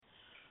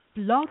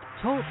Blog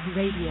Talk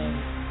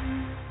Radio.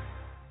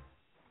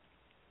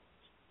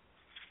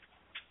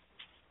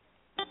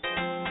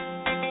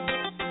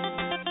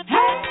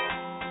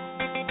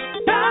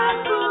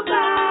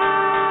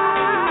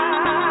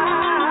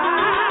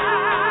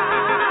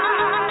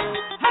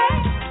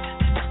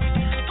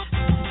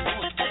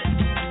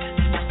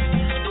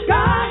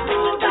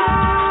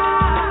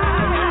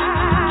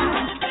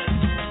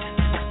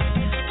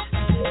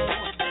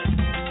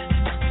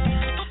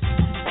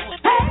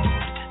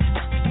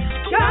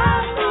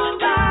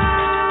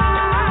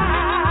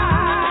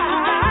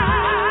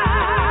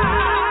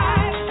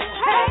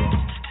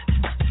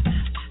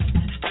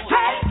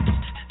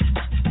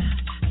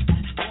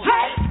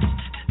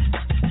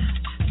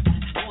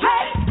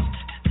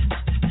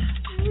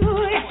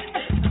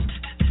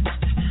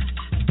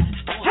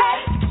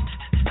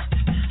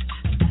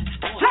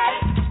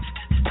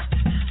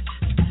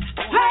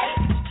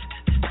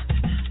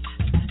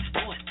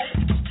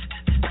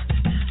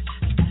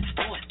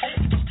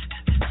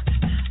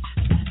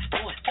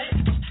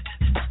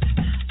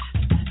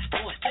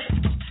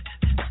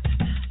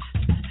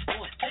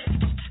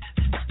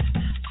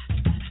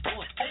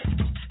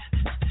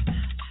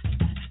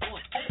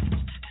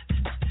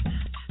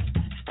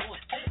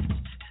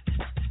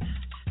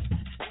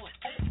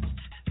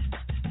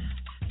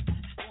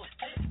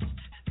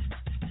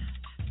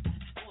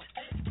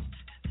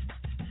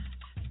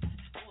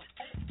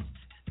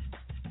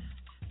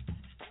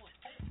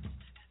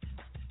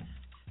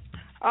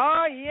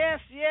 Oh, yes,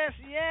 yes,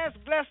 yes.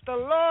 Bless the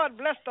Lord,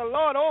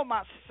 oh,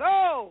 my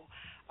soul.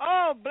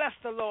 Oh, bless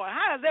the Lord.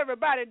 How is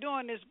everybody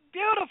doing this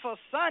beautiful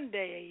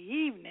Sunday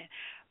evening?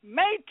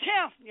 May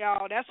 10th,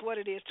 y'all, that's what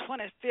it is,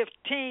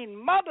 2015,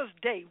 Mother's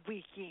Day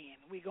weekend.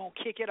 We're going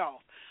to kick it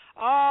off.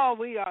 Oh,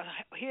 we are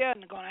here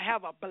and going to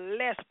have a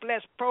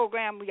blessed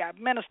program. We got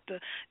Minister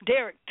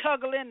Derek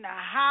Tuggle in the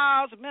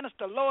house,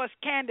 Minister Lois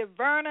Candy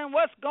Vernon.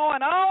 What's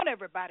going on,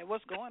 everybody?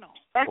 What's going on?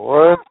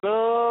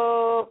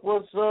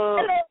 What's up?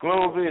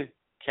 Glory,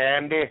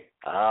 Candy.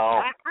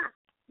 Oh.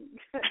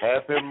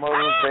 Happy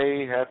Mother's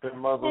Day, happy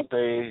Mother's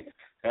Day,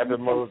 happy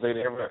Mother's Day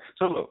to everybody.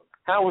 So, look,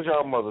 how was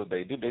y'all Mother's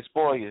Day? Did they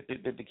spoil you?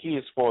 Did the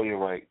kids spoil you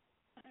right?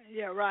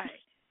 Yeah, right.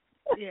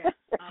 Yeah.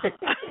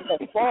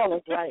 Spoil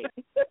us right.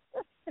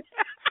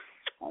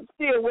 I'm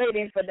still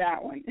waiting for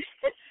that one.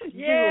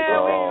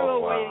 Yeah, we're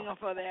waiting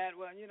for that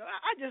one. You know,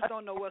 I just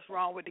don't know what's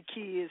wrong with the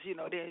kids. You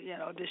know,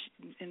 this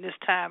in this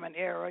time and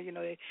era. You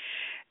know,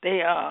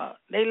 they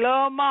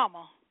love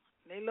mama.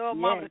 They love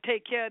mama to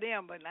take care of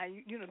them, but now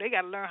you know they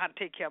got to learn how to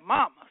take care of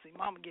mama. See,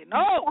 mama getting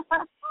old.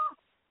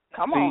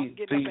 Come on,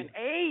 getting up in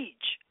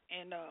age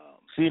and.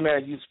 See, now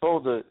you're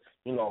supposed to,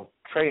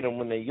 train them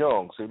when they're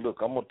young. Say,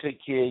 look, I'm gonna take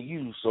care of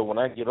you, so when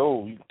I get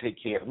old, you can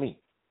take care of me.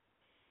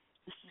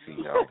 See,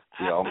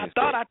 I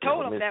thought I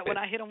told them that when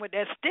I hit them with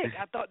that stick.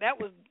 I thought that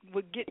would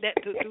get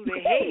that through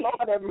their head.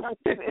 Lord have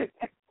mercy.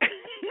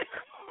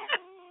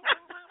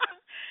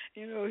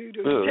 You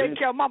take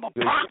care of mama.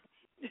 Pop.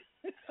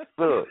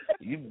 Look,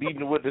 you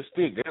beating with the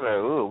stick. They're like,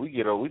 oh,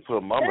 we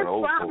put mama in the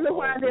old folks. That's probably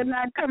why they're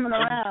not coming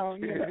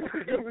around.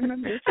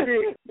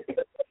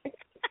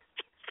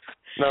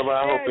 No, but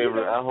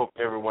I hope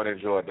everyone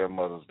enjoyed their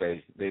Mother's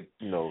Day.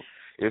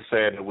 It's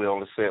sad that we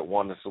only set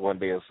one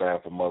day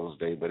aside for Mother's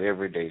Day, but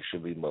every day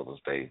should be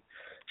Mother's Day.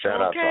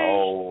 Shout out to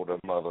all the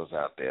mothers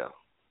out there.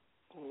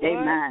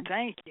 Amen.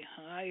 Thank you.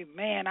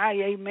 Amen. I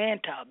amen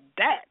to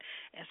that.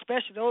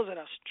 Especially those that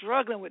are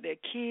struggling with their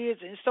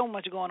kids. And there's so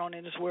much going on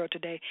in this world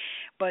today.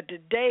 But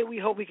today we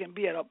hope we can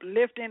be as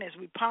uplifting as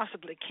we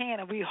possibly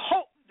can. And we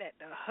hope that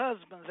the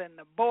husbands and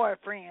the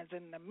boyfriends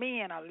and the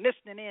men are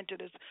listening in to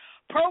this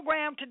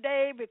program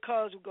today,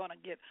 because we're going to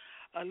get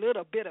a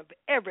little bit of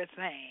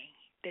everything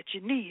that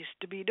you needs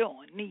to be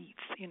doing. Needs.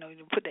 You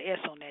put the S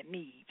on that,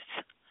 needs.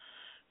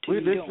 We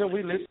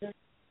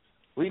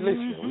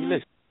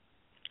listen.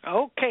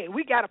 Okay,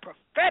 we got a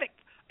prophetic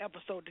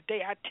episode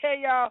today. I tell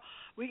y'all,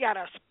 we got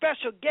a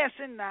special guest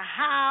in the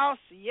house.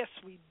 Yes,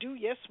 we do.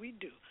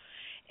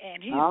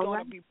 And he's going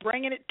to be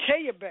bringing it to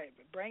you,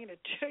 baby.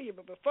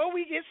 But before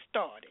we get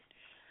started,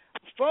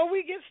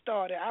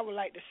 I would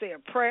like to say a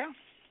prayer.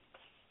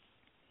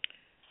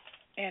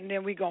 And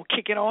then we're going to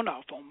kick it on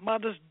off on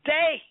Mother's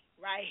Day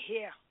right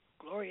here.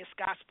 Glorious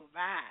Gospel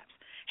Vibes.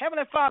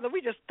 Heavenly Father,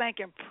 we just thank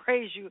and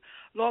praise you,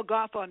 Lord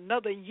God, for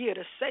another year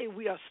to say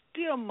we are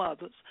still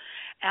mothers,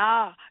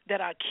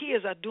 that our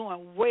kids are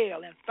doing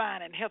well and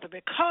fine and healthy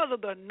because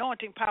of the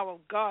anointing power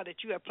of God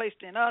that you have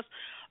placed in us.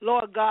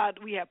 Lord God,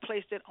 we have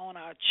placed it on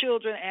our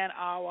children and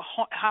our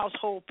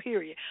household,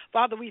 period.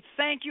 Father, we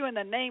thank you in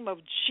the name of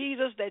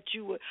Jesus that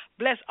you would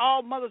bless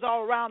all mothers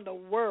all around the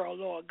world,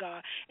 Lord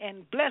God,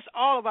 and bless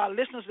all of our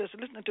listeners that's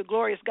listening to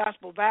Glorious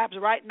Gospel Vibes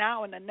right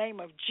now in the name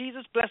of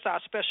Jesus. Bless our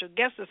special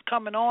guest that's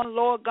coming on,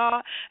 Lord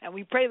God, and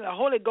we pray that the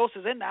Holy Ghost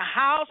is in the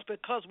house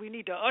because we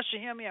need to usher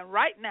him in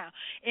right now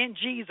in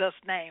Jesus'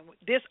 name.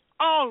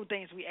 All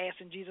things we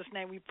ask in Jesus'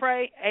 name we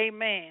pray.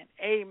 Amen,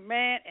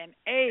 amen, and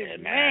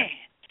amen.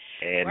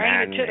 Amen.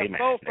 Bring it to the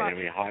forefront.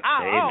 Amen.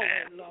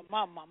 Lord,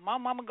 my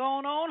mama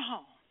going on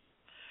home.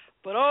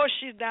 But oh,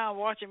 she's down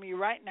watching me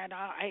right now.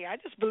 Hey, I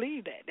just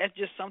believe that. That's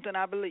just something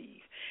I believe.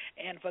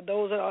 And for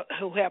those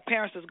who have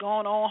parents that's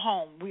gone on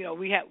home,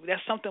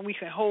 that's something we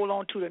can hold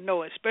on to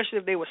know, especially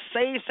if they were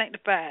saved,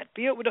 sanctified,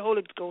 filled with the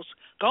Holy Ghost,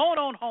 gone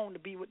on home to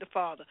be with the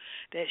Father.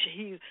 That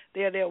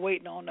they're there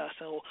waiting on us.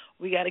 So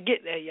we got to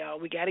get there, y'all.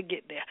 We got to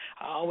get there.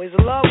 I always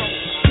love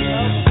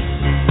them.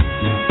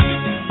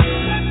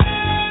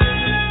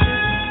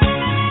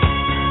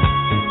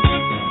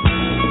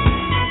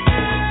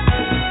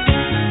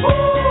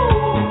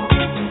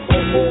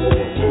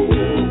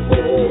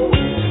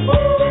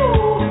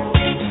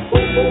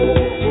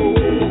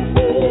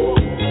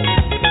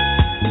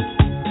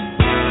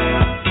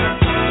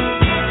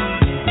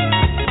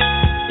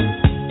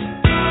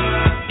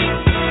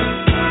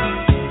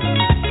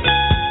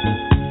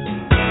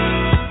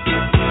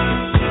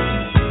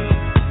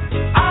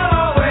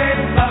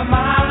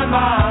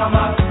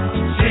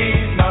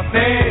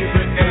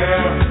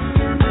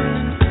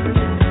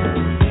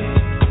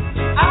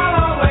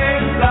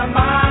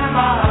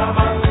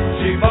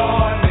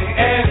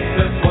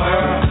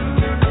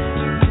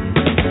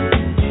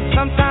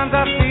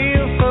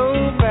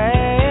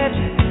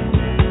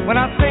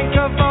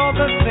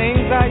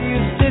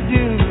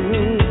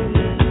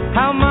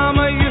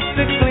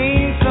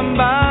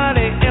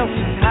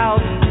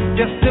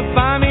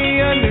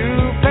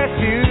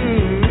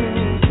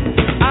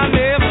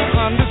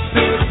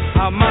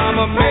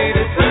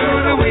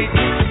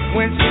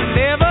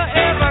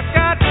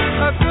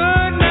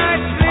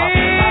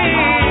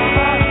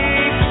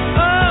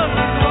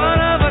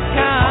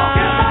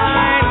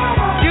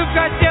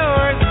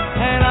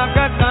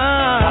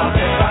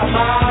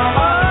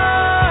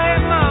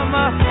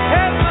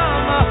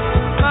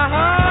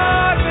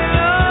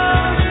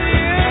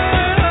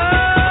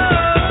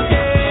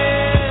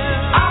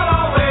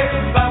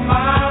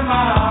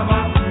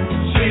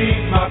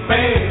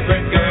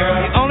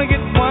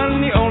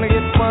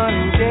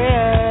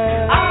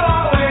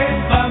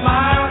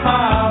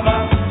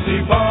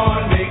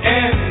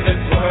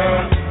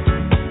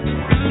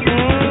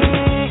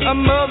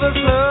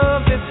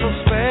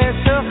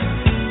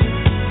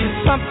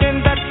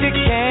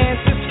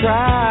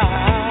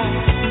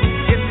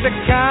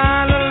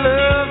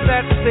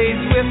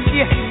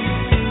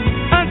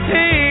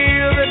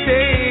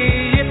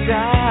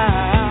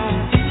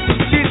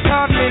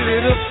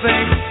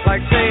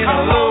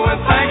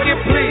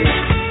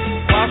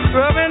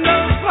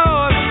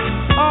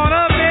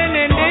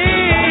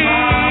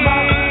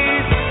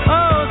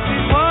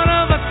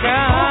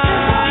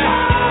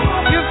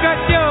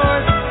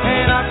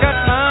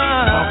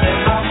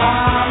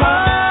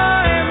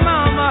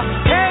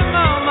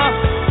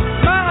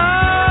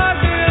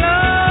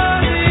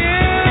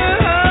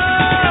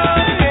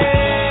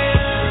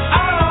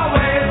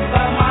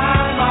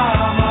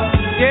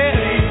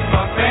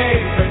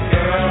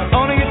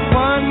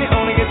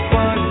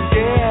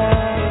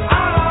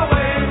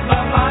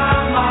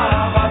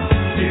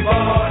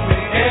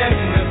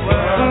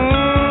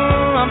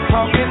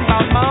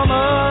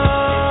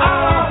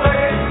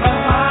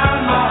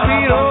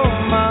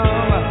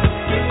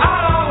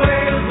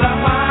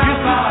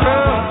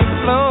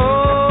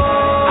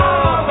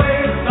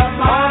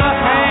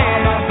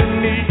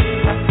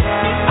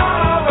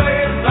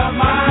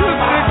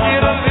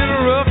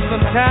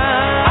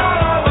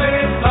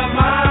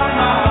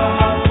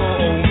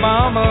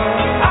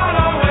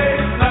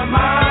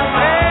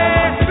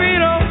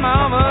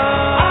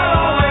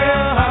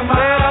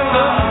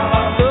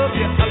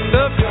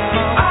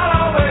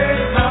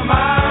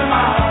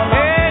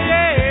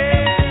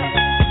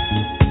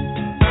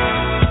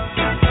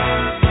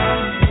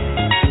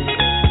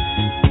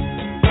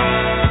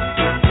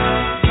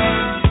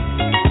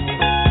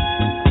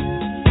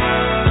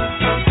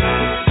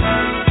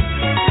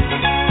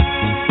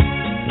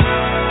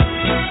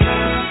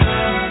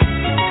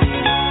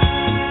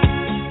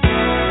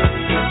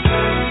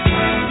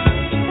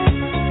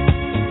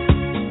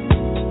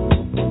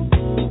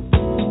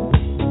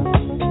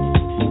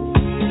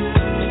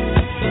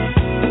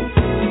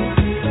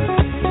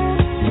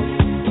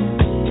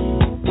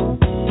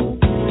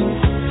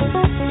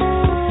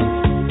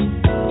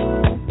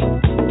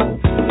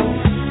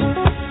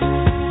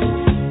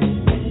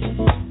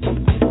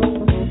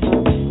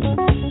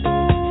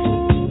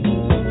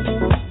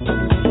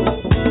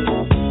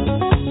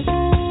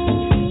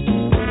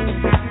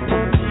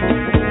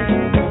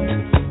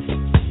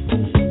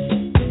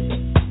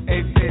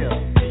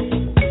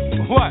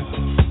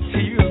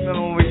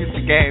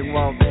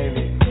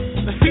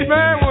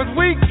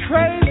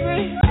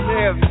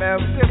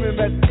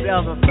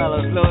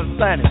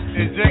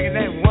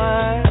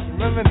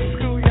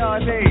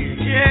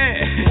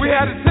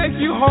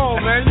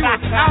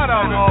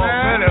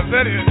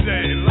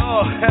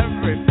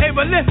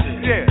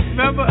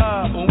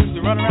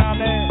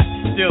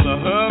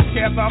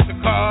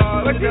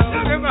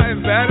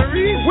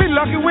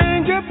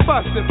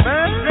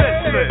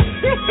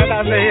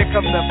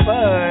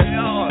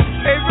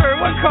 Hey, Bird,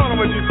 what color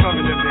was you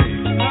coming today?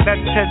 That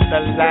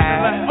tender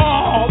line.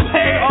 Oh,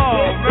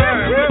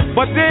 man.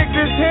 But dig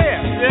this here.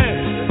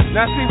 Yeah.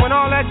 Now see, when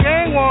all that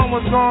gang war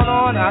was going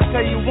on, I'll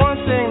tell you one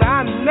thing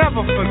I never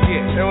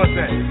forget. And what's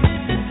that?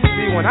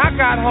 See, when I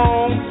got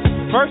home,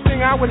 first thing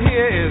I would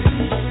hear is,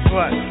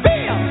 what?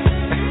 Bill!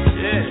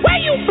 Yeah. Where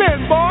you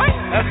been, boy?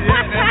 That's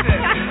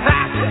it.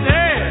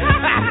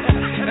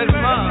 Yeah. That's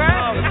mom.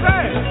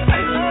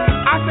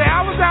 I say,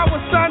 I was out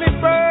with Sonny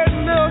Bird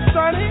and Lil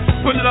Sonny.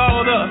 Put it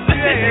all on us.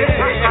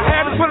 Yeah. I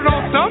had to put it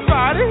on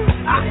somebody.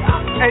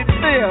 Hey,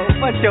 Phil,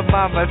 what your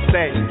mama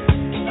say?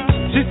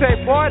 She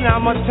said, boy, now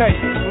I'm going to tell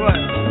you. What?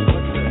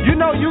 You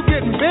know you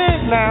getting big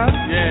now.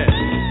 Yeah.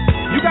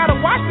 You got to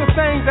watch the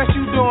things that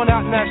you doing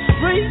out in that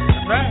street.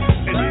 Right.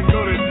 And you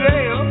go to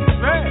jail.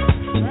 Right.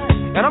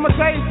 And I'm going to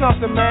tell you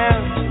something,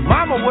 man.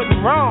 Mama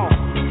wasn't wrong.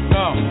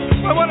 No.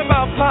 Well, what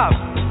about Pop?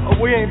 Oh,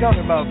 we ain't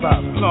talking about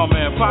Pop. No,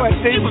 man. Pop, well,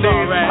 he was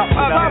all right.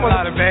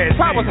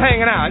 Pop was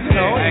hanging out, you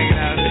know.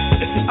 Hanging out.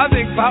 I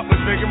think Pop was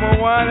drinking more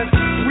wine than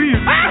we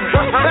used to.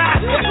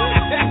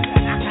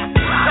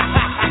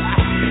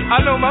 I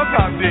know my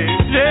Pop did.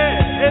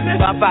 Yeah.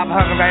 My Pop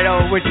hung right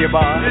on with you,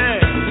 boy. Yeah.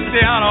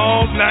 Stay out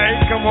all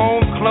night, come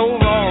home,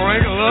 clothes all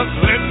wrinkled up,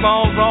 lip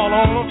balls all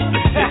on them.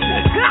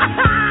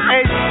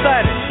 Hey,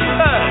 Sonny.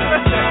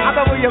 I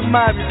remember your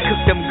mom used to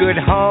cook them good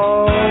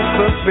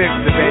home-cooked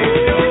ribs, baby.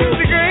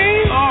 The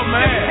green? Oh,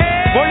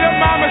 man. Boy, your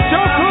mama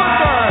sure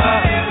cooked her.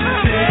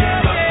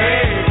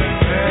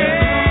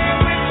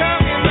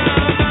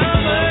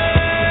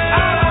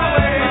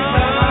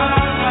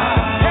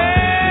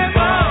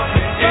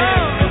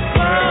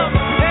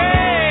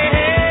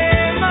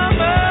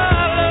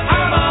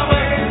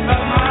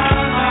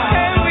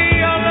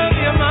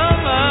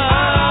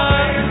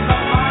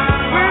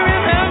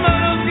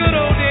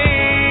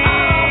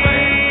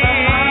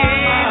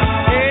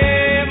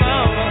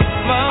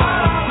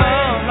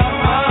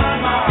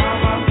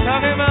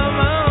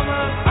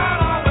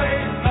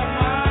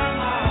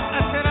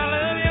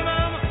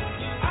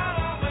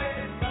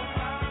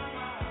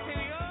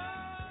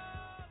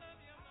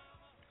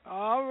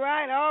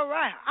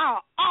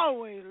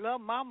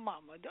 My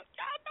mama.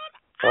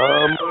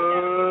 Y'all know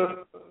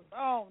that?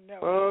 Oh, no.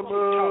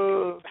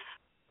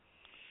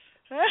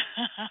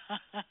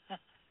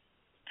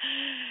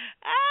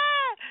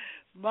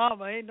 Mama.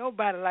 Mama, ain't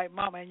nobody like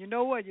Mama. And you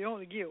know what? You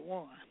only get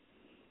one.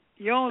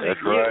 You only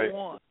get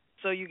one.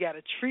 So you got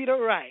to treat her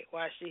right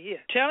while she here.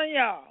 Telling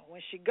y'all,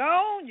 when she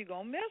gone, you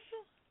going to miss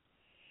her.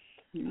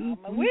 I'm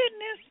a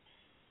witness.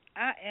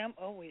 I am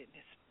a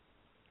witness.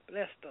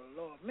 Bless the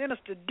Lord.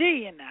 Minister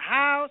D in the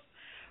house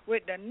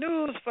with the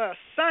news for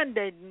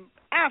Sunday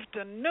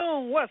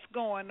afternoon. What's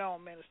going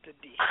on, Minister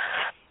D?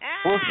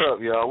 What's up,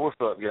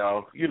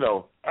 y'all? You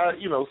know,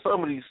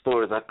 some of these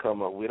stories I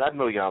come up with, I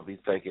know y'all be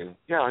thinking,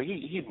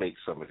 he makes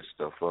some of this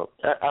stuff up.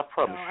 I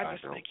promise you. I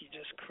just think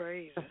you're just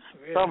crazy.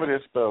 Really. Some of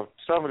this stuff,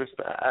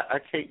 I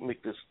can't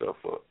make this stuff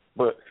up.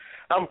 But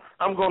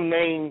I'm gonna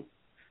name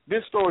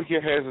this story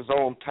here has its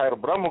own title,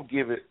 but I'm gonna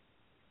give it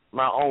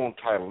my own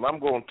title, and I'm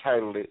gonna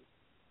title it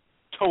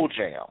Toe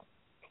Jam.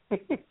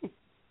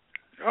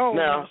 Oh,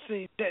 now,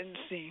 see. That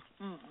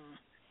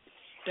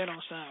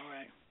don't sound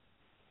right.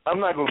 I'm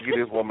not going to get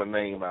this woman's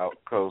name out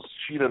because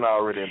she done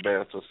already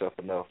embarrassed herself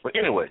enough. But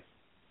anyway,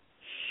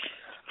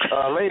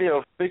 a lady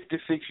of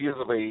 56 years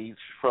of age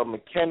from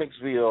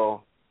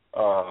Mechanicsville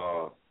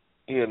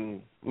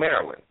in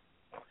Maryland.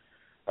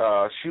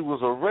 She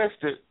was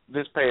arrested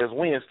this past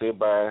Wednesday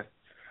by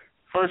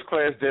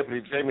First-Class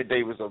Deputy Jamie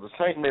Davis of the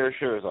St. Mary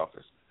Sheriff's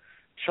Office.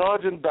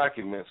 Charging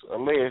documents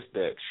allege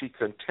that she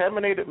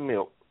contaminated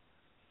milk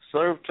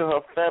served to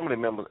her family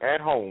members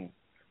at home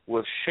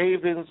with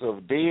shavings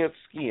of dead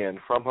skin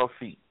from her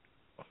feet.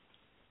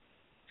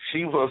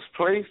 She was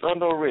placed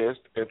under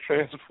arrest and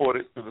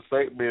transported to the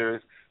St.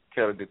 Mary's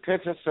County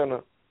Detention Center,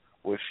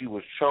 where she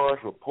was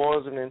charged with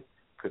poisoning,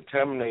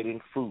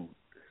 contaminating food.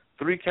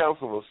 3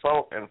 counts of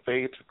assault and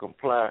failure to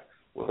comply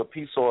with a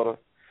peace order.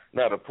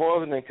 Now, the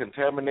poisoning and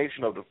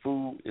contamination of the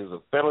food is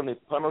a felony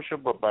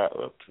punishable by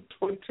up to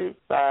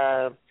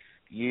 25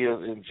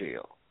 years in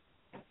jail.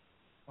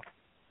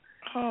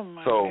 Oh,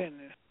 my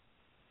goodness.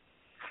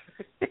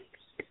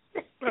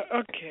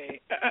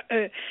 Okay.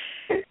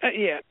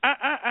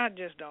 I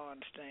just don't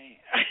understand.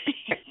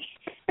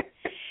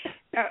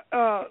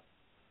 Now,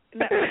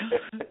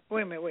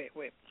 wait a minute.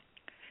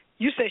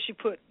 You say she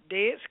put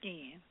dead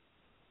skin.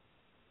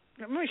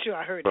 Let me make sure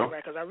I heard that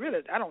right, because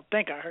I don't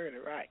think I heard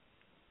it right.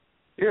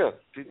 Yeah,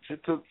 she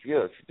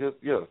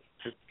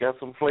got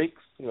some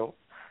flakes, you know.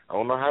 I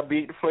don't know how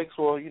big the flakes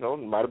were, you know, it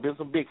might have been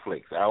some big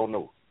flakes. I don't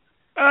know.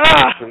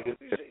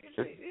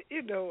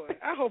 You know what?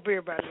 I hope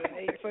everybody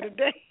ate for the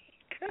day.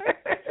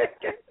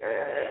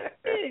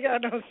 You ain't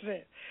got no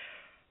sense.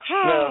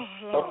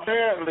 Now,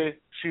 apparently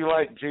she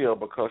liked jail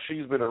because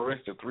she's been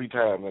arrested 3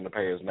 times in the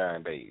past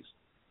 9 days.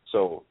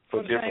 So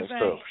for different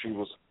stuff, she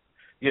was.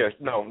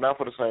 No, not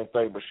for the same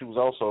thing, but she was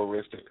also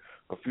arrested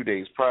a few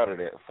days prior to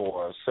that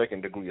for a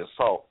second-degree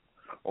assault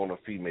on a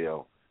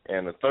female.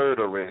 And the third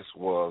arrest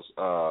was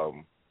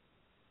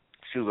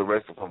she was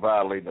arrested for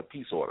violating a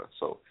peace order.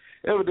 So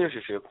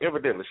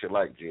evidently she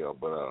liked jail,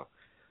 but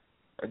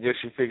I guess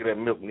she figured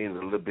that milk needed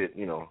a little bit,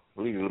 needed a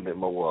little bit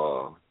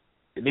more.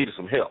 It needed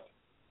some help.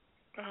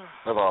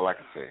 That's all I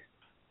can say.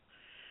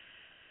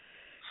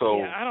 So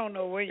yeah, I don't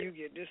know where you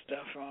get this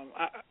stuff from.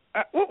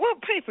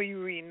 What paper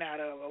you reading out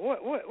of?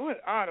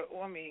 What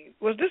article? I mean,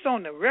 was this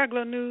on the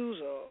regular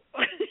news or?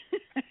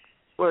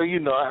 Well,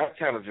 I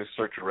kind of just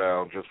search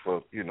around just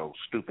for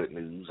stupid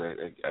news,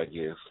 I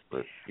guess.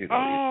 But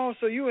Oh,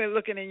 so you were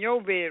looking in your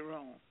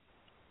bedroom.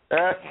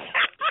 I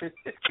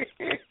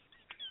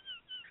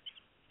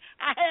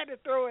had to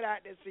throw it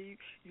out there. So you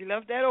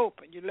left that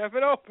open. You left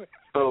it open.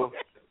 So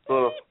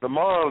the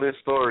moral of this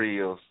story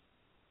is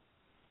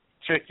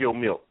check your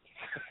milk.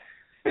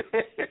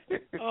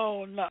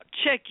 Oh, no.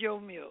 Check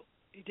your milk.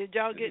 Did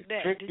y'all get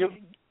that? Check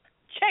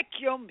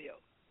your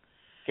milk.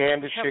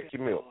 Candace, check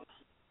your milk.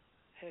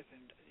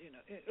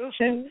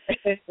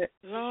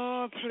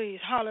 Lord, please.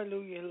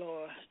 Hallelujah,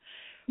 Lord.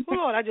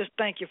 Lord, I just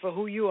thank you for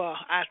who you are.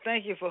 I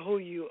thank you for who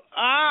you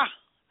are.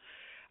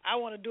 I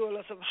want to do a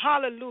little something.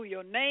 Hallelujah.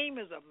 Your name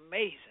is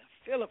amazing.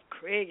 Philip,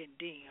 Craig, and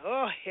Dean.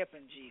 Oh,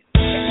 helping Jesus.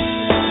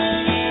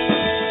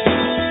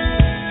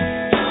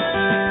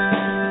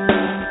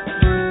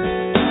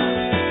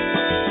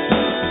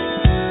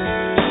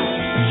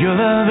 Your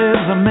love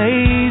is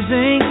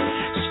amazing,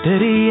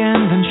 steady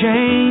and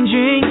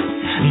unchanging.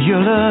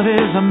 Your love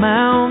is a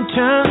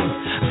mountain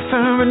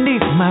firm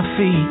beneath my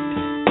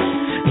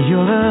feet.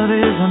 Your love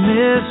is a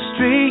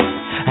mystery,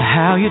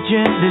 how you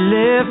gently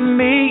lift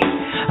me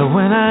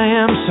when I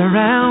am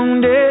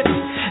surrounded.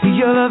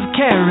 Your love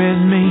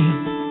carries me.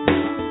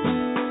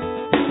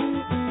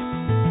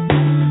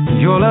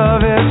 Your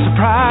love is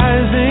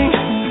surprising,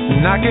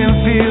 and I can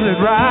feel it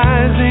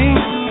rising.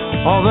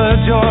 All the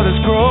joy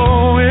that's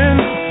growing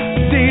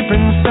deep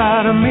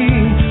inside of me.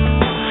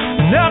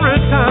 And every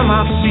time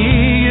I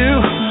see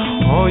you,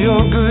 all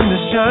your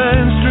goodness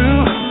shines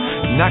through.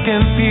 And I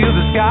can feel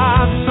this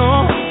God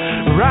song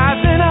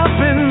rising up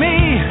in me.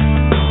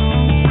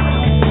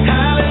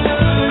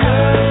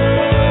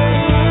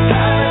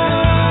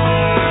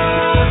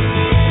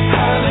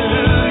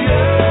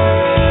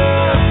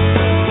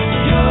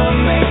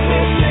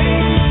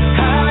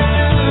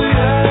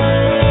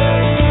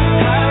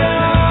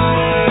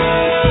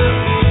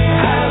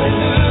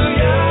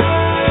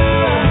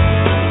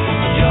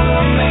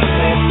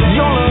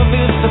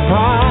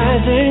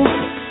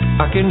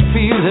 I can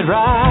feel it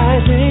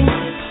rising,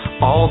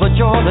 all the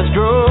joy that's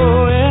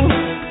growing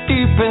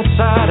deep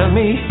inside of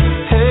me.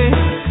 Hey,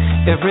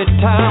 every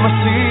time I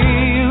see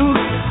you,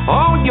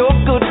 all your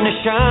goodness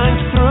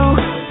shines through.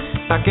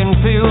 I can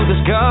feel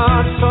this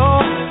God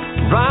song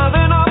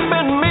rising up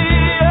in me.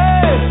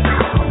 Hey.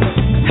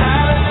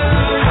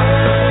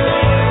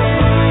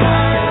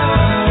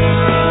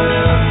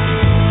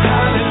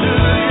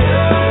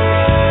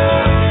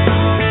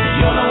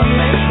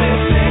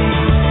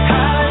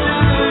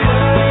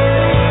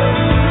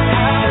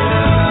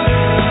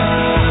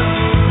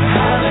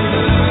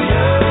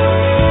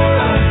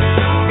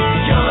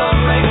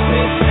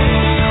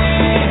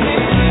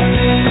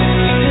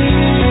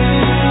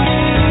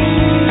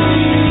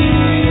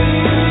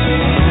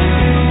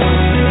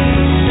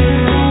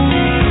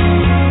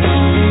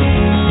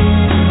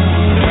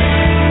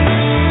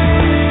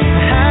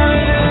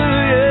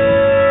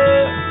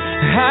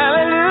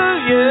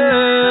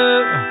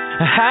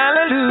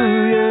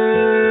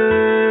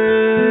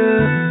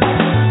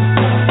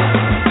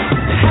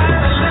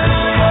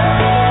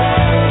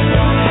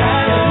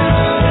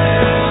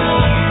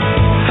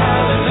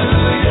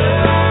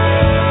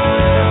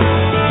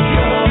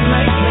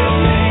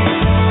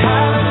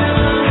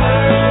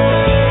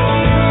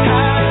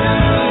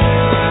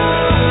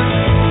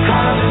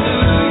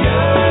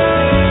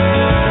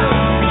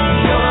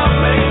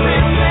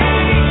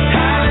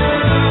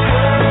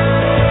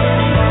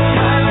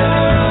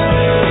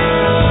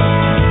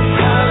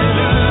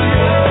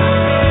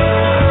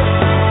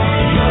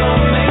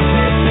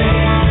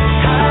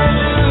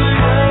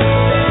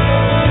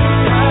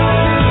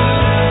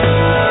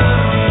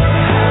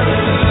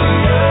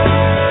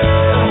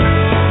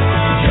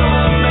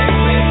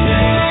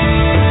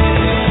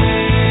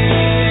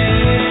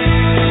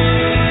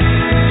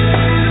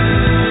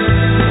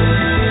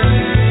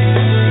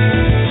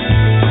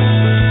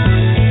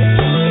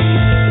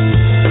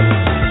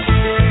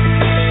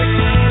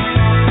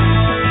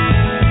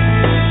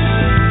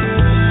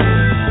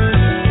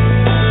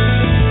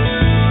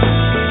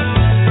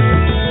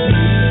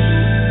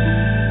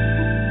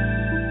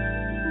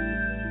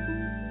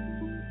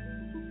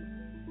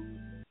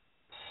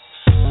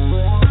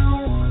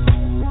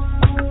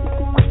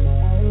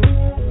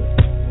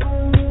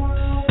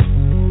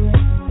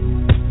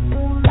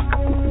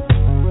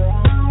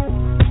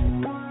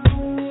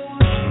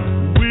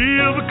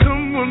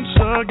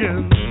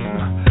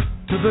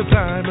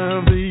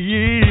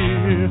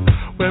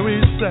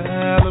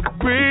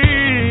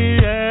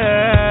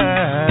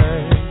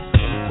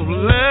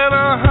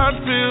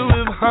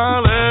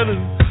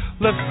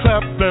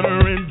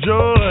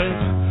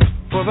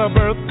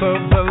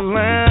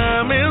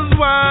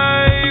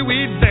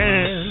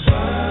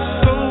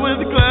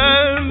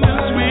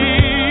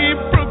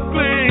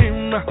 Proclaim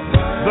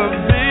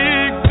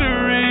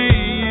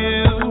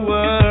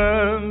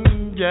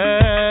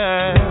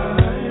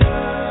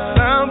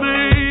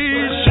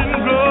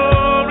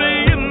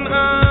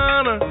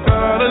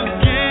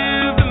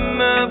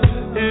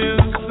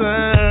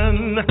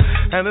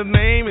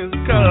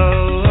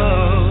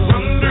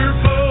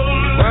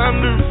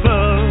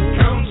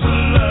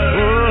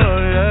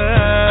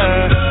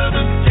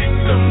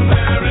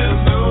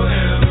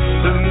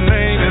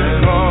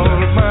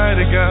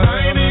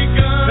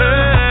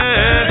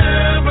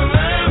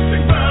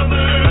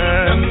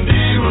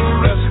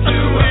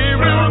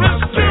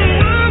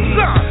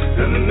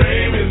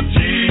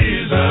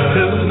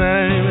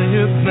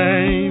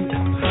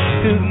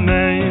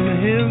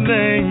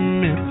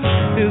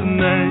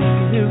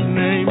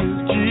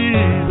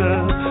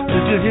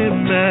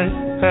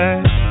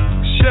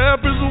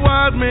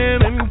God,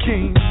 men, and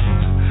kings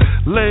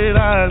laid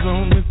eyes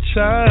on the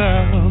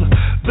child.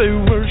 They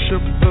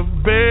worship the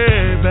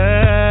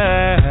baby.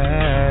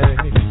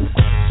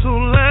 So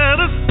let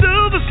us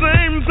do the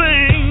same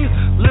thing.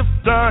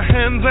 Lift our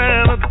hands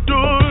and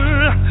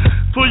adore,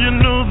 for you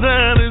know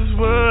that is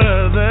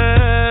worthy.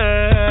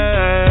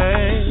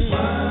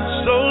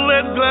 So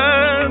let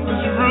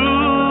gladness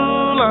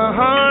rule our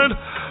heart,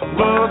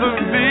 for the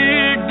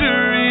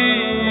victory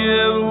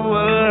is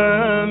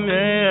won.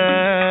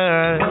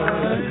 Yeah.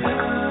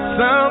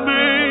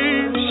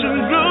 Salvation,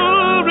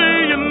 glory,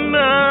 and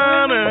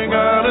honor,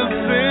 God has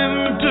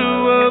sent to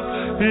us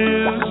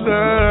His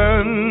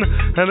Son,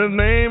 and His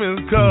name is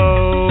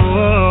called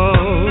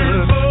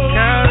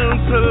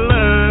Counselor.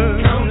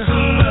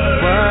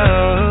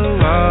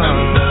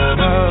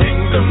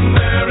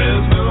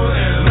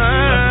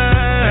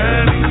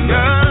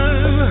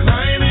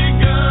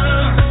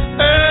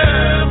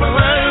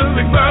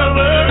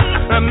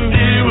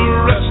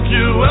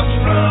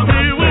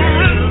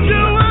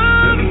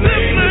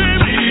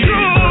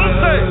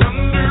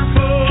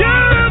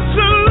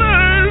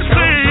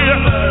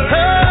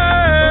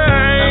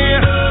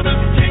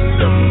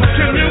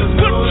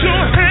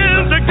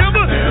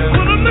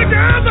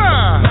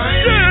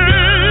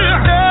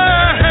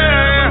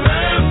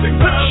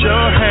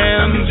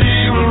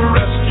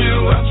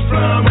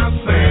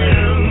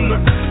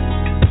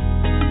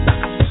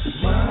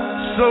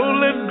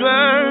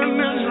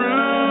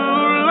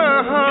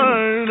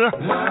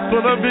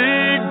 For the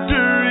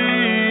victory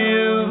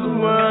is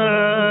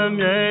won,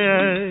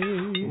 yeah.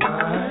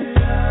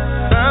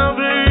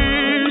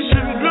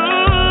 Salvation,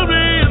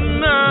 glory,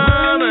 and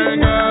honor,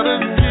 God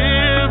has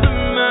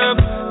given us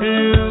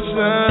His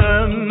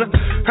Son,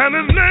 and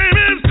His name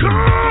is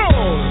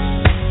called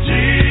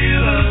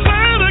Jesus.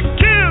 Say it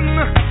again,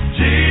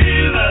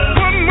 Jesus.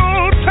 One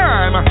more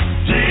time,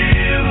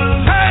 Jesus.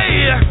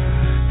 Hey,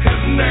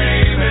 His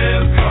name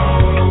is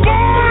called.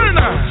 Born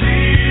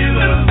Jesus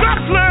in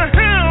Bethlehem.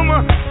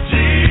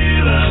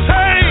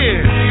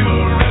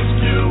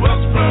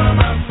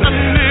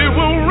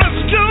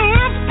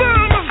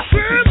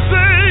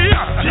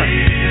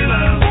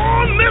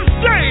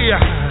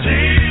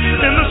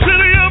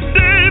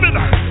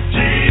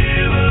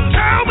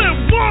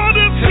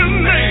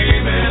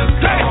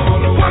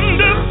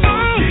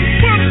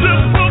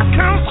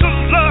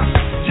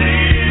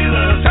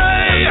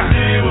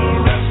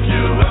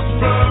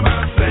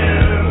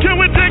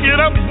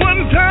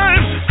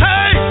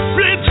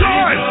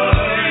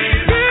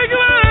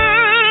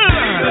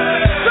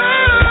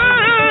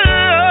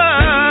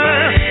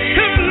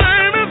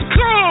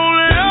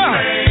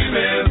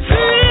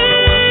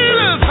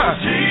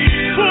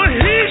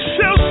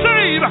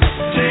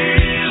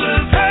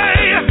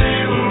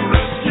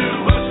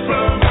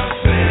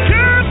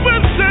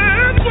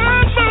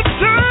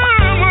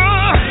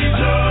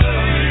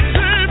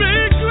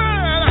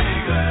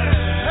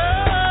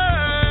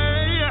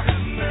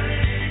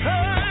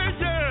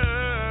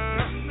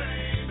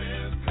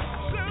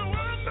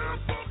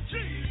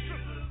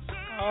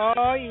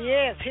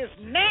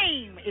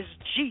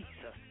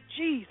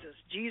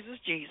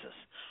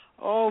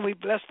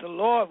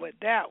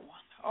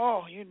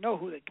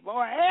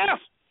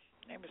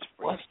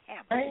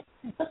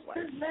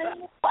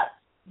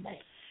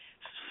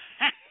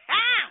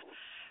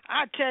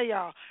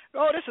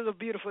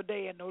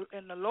 Day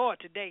in the Lord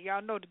today.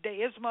 Y'all know today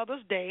is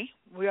Mother's Day.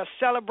 We are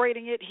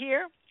celebrating it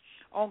here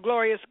on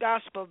Glorious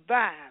Gospel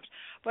Vibes.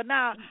 But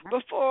now,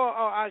 before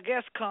our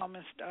guests come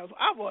and stuff,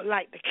 I would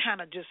like to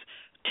kind of just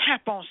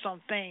tap on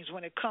some things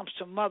when it comes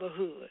to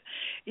motherhood.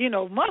 You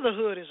know,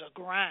 motherhood is a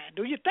grind.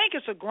 Do you think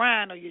it's a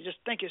grind, or you just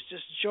think it's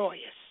just joyous?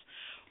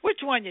 Which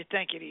one you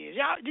think it is?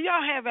 Do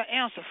y'all have an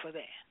answer for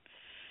that?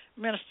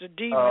 Minister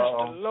D,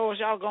 Mr. Lois,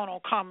 y'all going on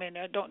comment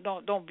there.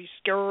 Don't be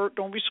scared.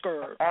 Don't be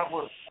scared. I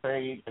would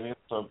say that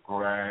it's a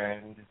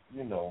grind.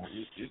 You know,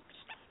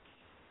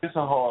 it's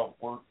a hard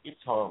work. It's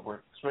hard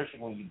work, especially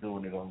when you're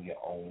doing it on your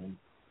own.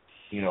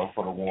 You know,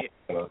 for the one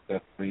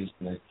that's raising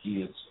the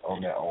kids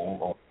on their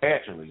own, or had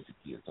to raise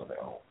the kids on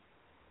their own.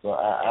 So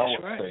I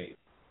would say,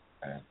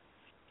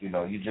 you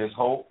know, you just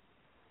hope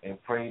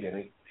and pray that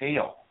it pay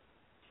off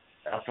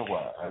after a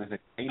while.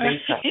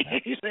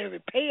 You say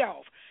it pay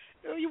off.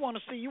 You want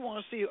to see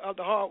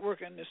the hard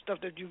work and the stuff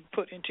that you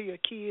put into your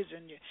kids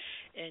and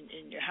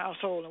your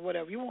household and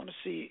whatever. You want to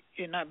see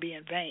it not be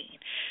in vain.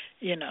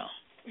 You know,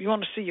 you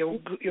want to see your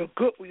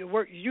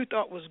work you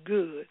thought was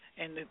good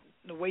and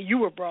the way you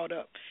were brought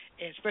up,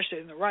 and especially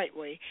in the right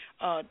way.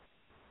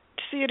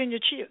 See it in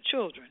your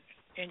children,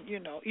 and you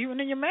know,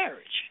 even in your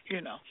marriage. You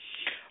know,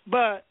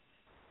 but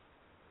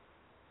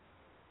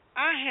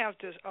I have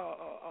this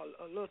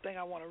a little thing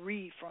I want to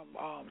read from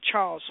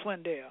Charles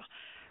Swindoll,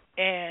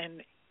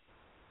 and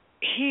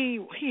he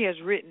has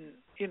written,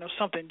 you know,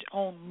 something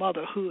on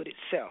motherhood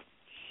itself,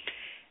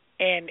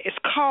 and it's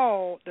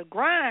called The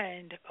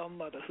Grind of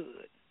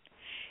Motherhood.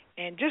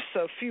 And just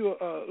a few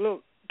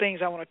little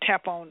things I want to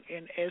tap on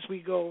as we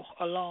go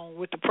along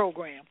with the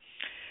program.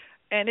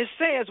 And it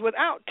says,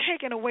 without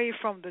taking away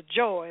from the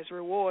joys,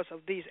 rewards of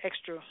these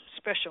extra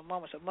special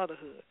moments of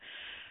motherhood.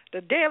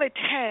 The daily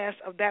task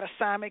of that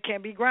assignment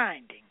can be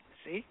grinding.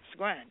 See, it's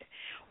grinding.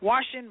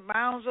 Washing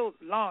mounds of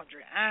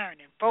laundry,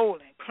 ironing,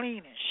 folding,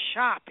 cleaning,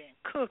 shopping,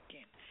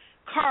 cooking,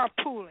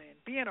 carpooling,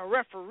 being a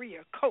referee,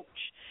 a coach,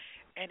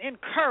 an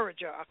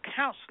encourager, a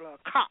counselor, a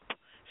cop,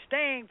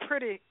 staying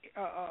pretty,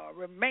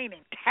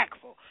 remaining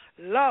tactful,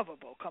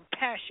 lovable,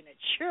 compassionate,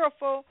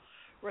 cheerful,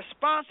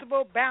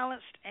 responsible,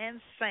 balanced,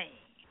 and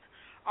sane.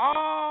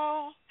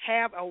 All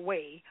have a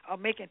way of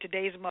making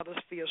today's mothers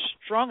feel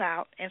strung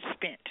out and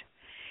spent.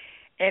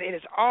 And it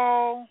is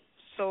all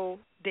so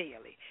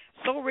daily,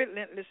 so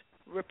relentless,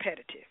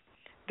 repetitive.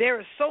 There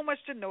is so much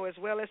to know as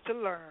well as to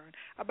learn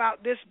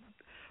about this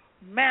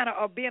manner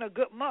of being a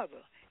good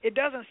mother. It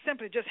doesn't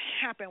simply just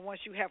happen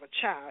once you have a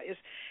child.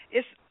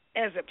 It's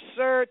as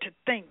absurd to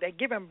think that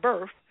giving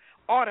birth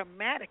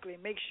automatically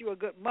makes you a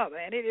good mother.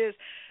 And it is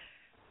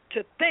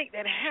to think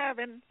that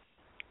having,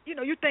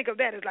 you think of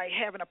that as like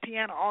having a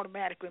piano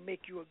automatically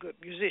make you a good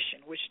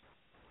musician, which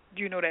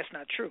that's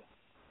not true.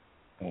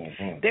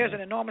 Mm-hmm. There's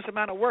an enormous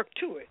amount of work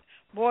to it,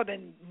 more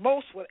than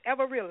most will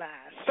ever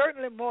realize,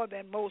 certainly more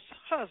than most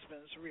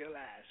husbands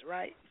realize,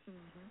 right?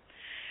 Mm-hmm.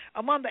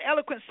 Among the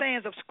eloquent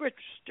sayings of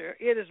Scripture,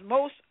 it is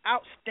most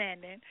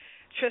outstanding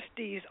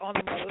trustees on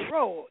the mother's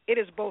role. It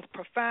is both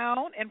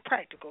profound and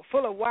practical,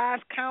 full of wise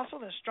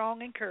counsel and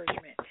strong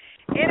encouragement.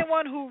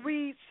 Anyone who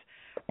reads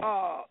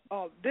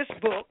this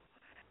book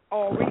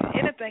or reads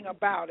anything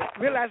about it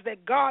realize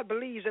that God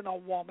believes in a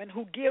woman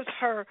who gives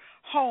her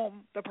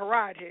home the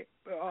priority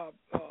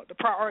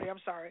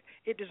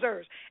it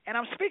deserves. And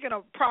I'm speaking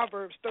of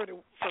Proverbs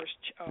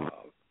 31st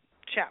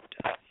chapter,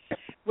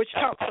 which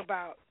talks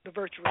about the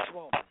virtuous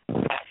woman.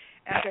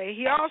 Okay,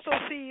 he also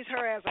sees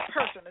her as a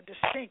person, a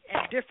distinct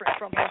and different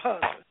from her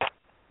husband,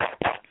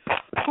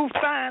 who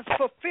finds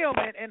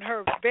fulfillment in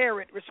her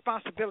varied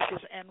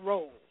responsibilities and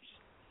roles.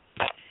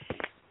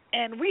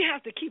 And we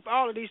have to keep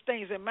all of these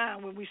things in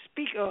mind when we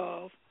speak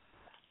of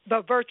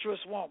the virtuous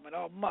woman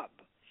or mother.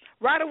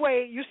 Right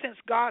away, you sense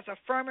God's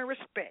affirming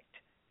respect.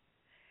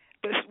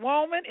 This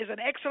woman is an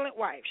excellent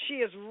wife. She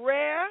is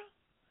rare,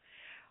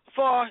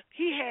 for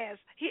he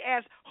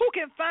asks, who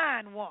can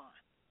find one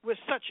with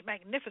such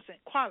magnificent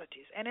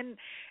qualities? And in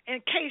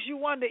case you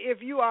wonder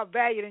if you are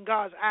valued in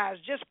God's eyes,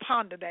 just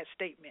ponder that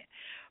statement.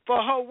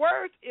 For her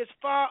worth is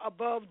far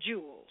above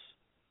jewels.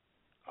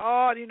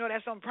 Oh,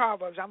 that's on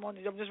Proverbs. I'm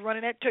just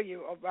running that to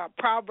you about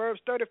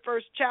Proverbs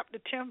 31st chapter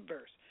 10th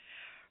verse.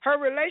 Her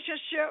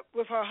relationship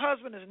with her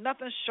husband is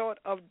nothing short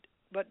of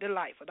but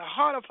delightful. The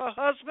heart of her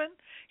husband,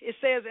 it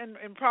says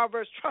in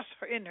Proverbs, trust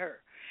her in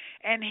her,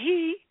 and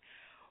he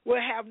will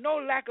have no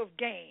lack of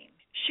gain.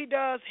 She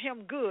does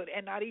him good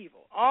and not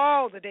evil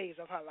all the days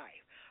of her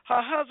life.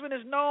 Her husband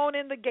is known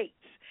in the gates,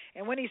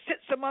 and when he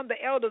sits among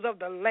the elders of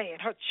the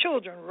land, her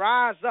children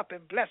rise up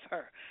and bless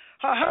her.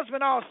 Her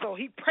husband also,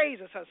 he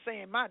praises her,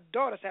 saying, my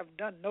daughters have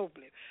done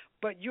nobly,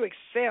 but you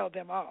excel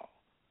them all.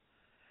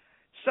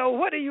 So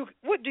what do you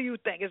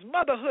think? Is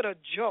motherhood a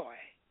joy,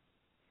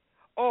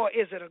 or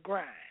is it a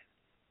grind?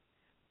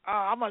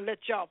 I'm going to let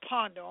y'all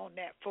ponder on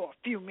that for a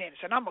few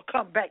minutes, and I'm going to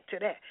come back to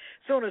that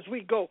as soon as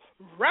we go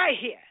right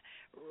here,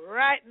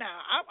 right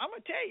now. I'm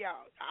going to tell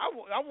y'all,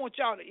 I want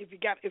y'all to, if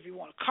you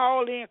want to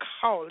call in,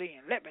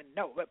 let me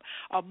know. But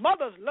a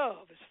mother's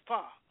love is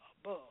far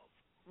above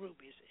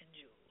rubies and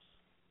jewels.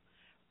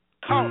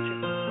 Call to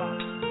me,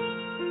 Father.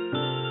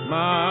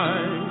 My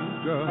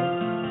God.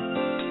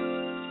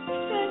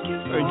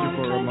 Thank you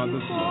for a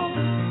mother's love.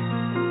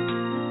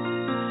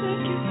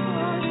 Thank you for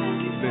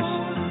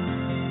Listen.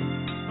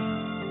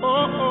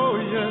 Oh,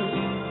 yes.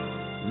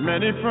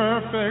 Many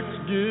perfect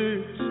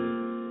gifts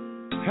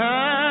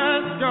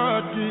has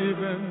God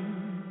given.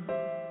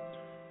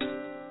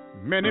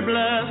 Many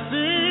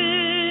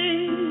blessings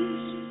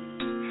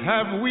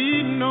have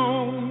we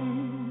known.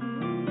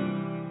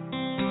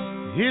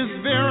 Is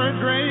there a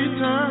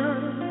greater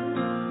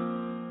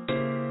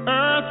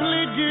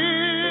earthly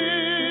gift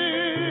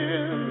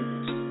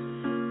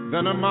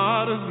than a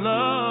mother's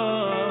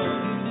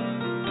love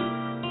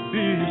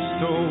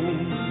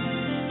bestowed?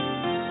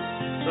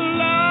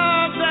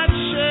 Love that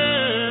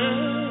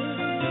shares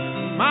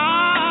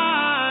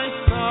my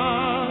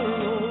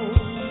sorrow,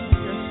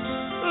 yes.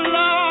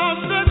 Love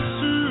that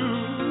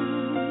soothes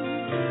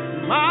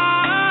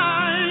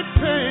my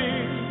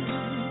pain,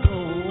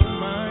 oh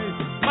my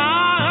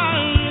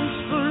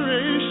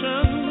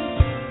inspiration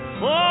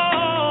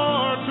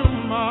for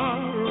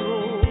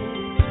tomorrow.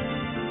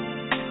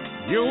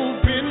 You've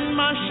been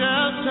my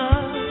shelter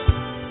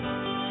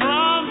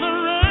from the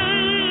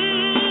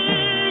rain,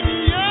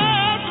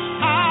 yes.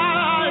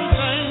 I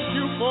thank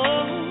you for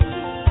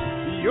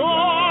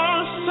your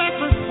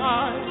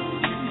sacrifices.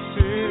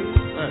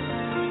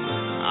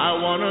 I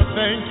want to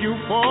thank you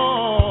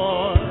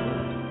for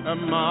a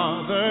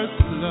mother's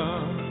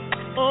love.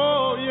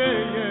 Oh, yeah.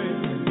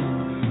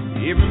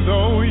 Even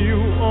though you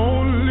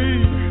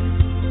only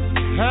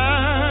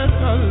had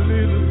a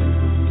little,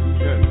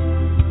 yeah,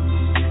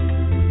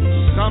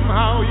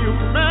 somehow you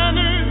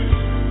managed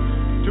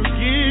to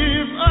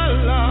give a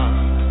lot.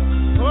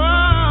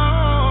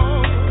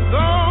 Oh, the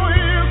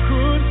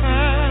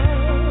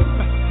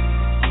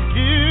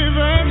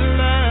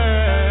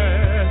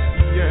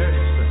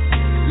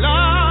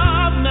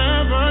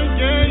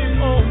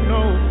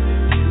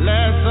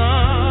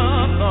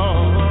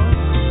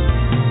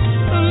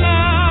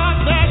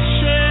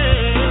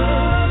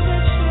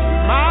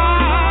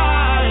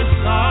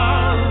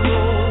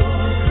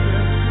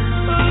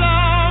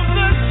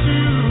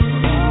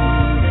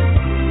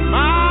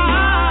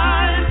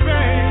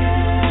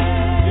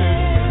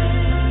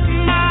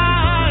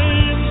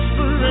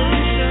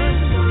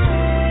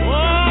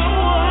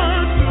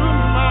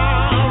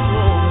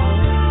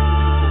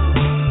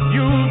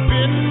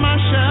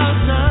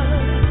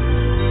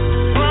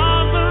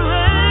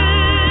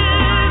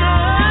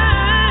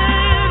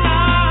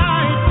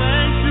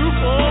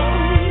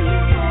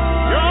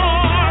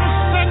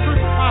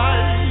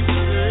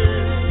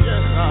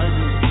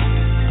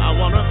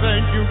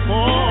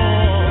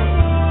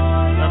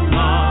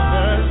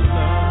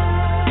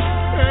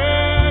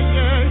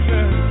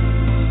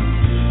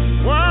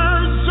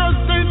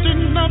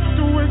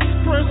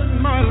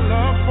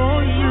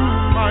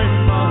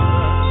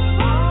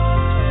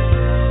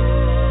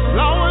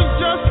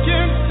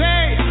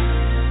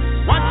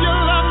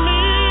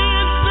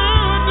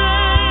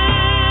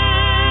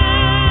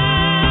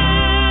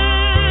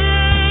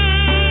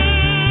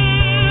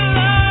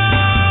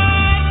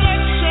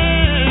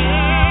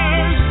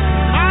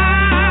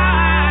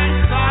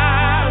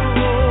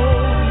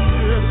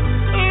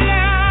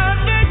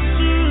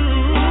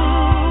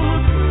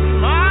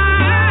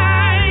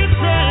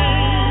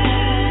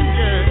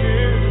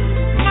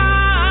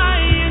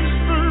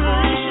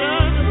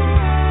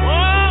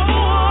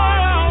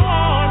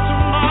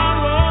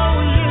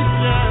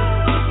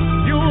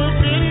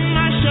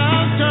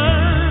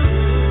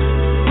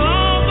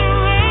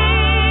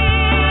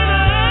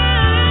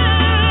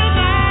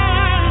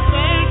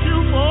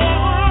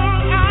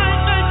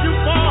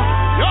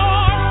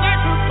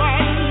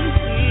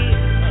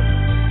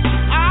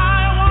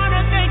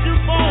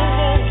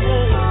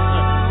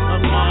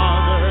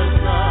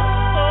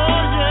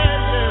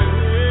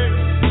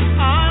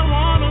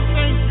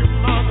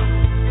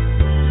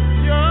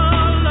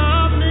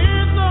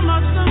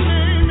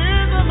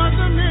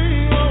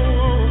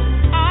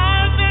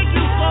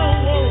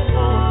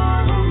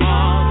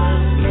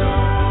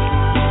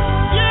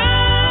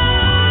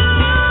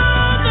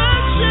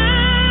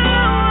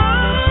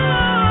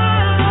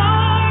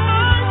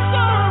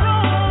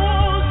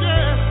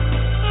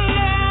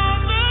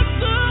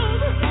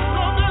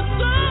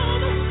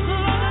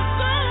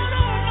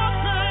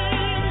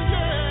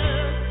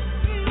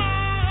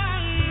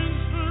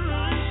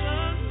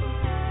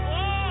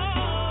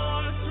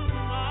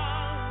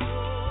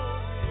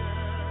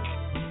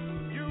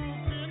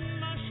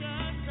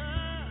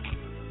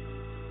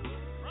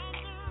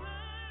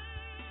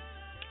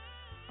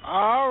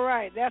All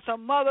right, that's a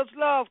mother's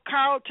love.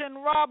 Carlton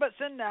Roberts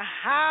in the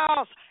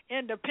house,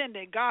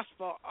 independent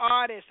gospel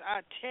artist.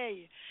 I tell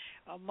you,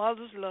 a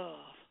mother's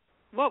love.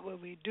 What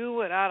would we do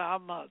without our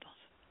mothers?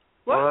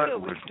 What could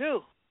we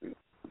do?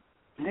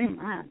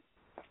 Amen.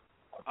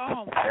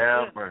 Oh my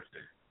Have goodness.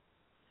 mercy.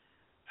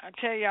 I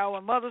tell y'all,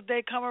 when Mother's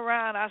Day come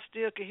around, I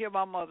still can hear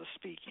my mother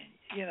speaking.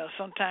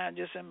 Sometimes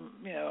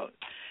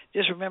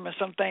just remember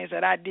some things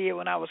that I did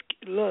when I was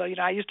little.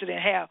 I used to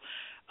didn't have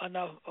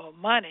enough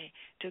money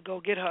to go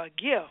get her a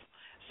gift.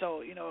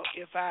 So,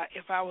 if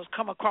I was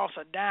come across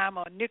a dime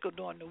or a nickel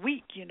during the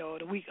week,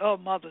 the week of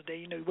Mother's Day,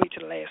 you wait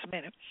till the last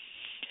minute.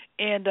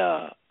 And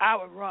I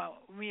would run,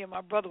 me and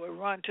my brother would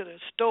run to the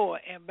store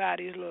and buy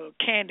these little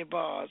candy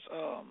bars.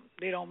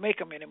 They don't make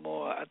them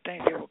anymore. I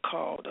think they were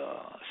called,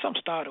 some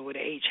started with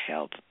H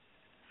Health,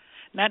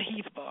 not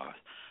Heath bars,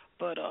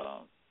 but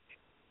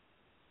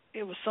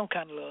it was some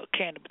kind of little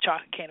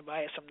chocolate candy bar.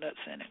 It had some nuts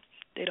in it.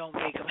 They don't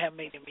make them, haven't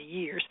made them in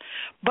years.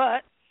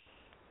 But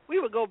we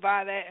would go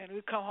buy that and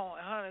we'd come home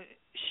and honey,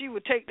 she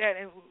would take that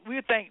and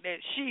we'd think that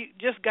she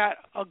just got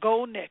a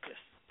gold necklace.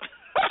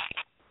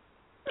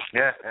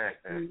 Yeah.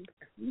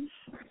 We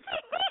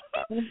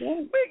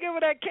give her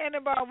that candy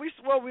bar. We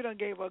swore we done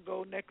gave her a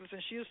gold necklace,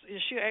 and she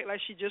act like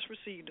she just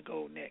received a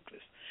gold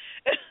necklace.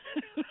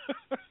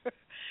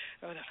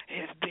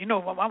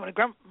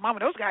 Mama,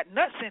 those got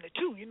nuts in it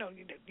too. You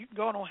can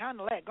go on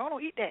handle that. Go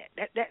on eat that.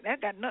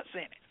 That got nuts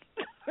in it.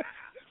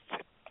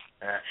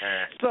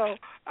 So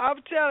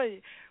I'm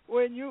telling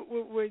you,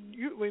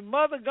 when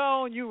mother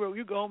gone,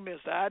 you gonna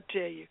miss her. I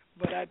tell you.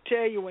 But I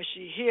tell you, when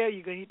she here,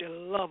 you gonna need to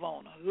love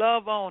on her.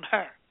 Love on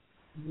her.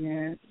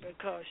 Yeah.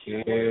 Because she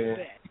was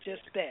that,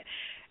 just that.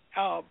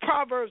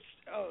 Proverbs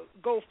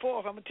go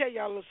forth. I'm gonna tell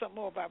y'all a little something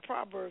more about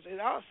Proverbs. It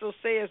also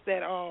says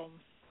that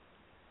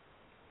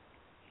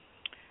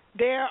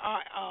there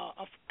are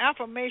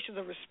affirmations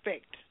of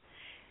respect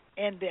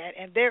in that,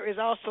 and there is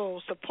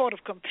also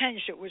supportive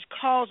companionship, which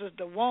causes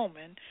the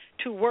woman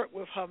to work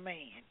with her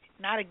man,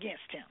 not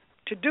against him,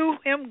 to do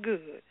him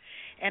good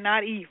and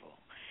not evil,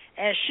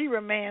 as she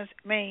remains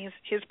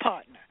his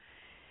partner.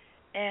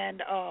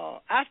 And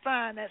I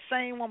find that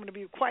same woman to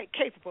be quite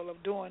capable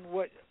of doing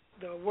what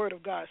the Word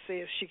of God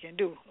says she can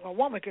do. A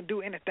woman can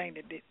do anything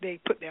that they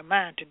put their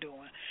mind to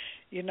doing.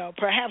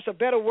 Perhaps a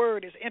better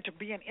word is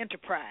being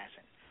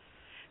enterprising.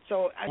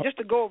 So just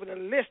to go over the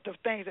list of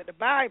things that the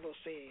Bible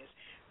says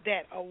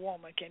that a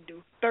woman can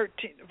do,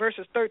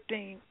 verses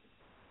 13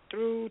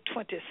 through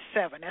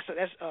 27.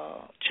 That's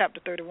chapter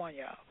 31,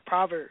 y'all.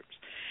 Proverbs.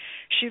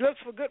 She looks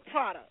for good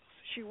products.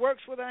 She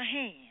works with her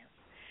hands.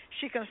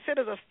 She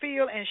considers a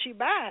field and she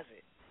buys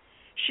it.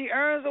 She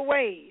earns a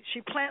wage. She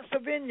plants a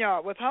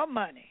vineyard with her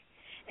money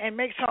and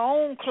makes her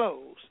own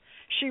clothes.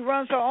 She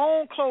runs her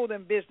own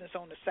clothing business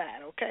on the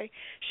side, okay?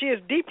 She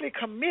is deeply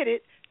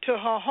committed to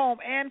her home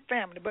and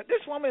family. But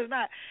this woman is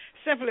not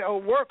simply a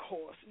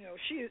workhorse.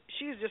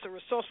 She's just a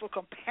resourceful,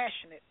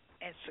 compassionate,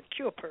 and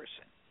secure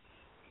person.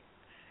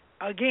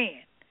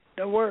 Again,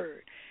 the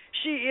word.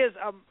 She is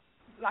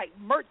like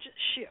merchant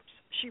ships.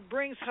 She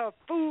brings her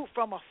food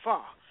from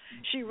afar.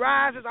 She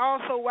rises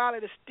also while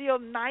it is still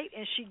night,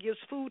 and she gives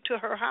food to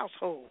her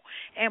household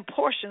and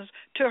portions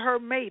to her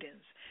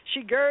maidens.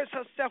 She girds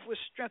herself with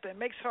strength and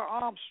makes her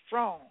arms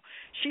strong.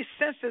 She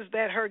senses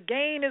that her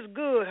gain is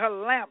good. Her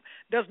lamp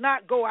does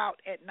not go out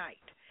at night.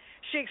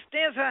 She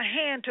extends her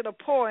hand to the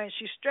poor, and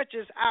she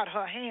stretches out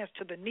her hands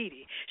to the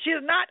needy. She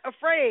is not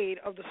afraid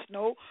of the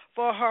snow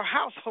for her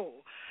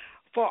household,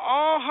 for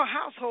all her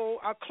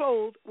household are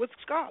clothed with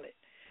scarlet.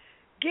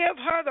 Give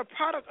her the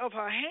product of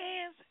her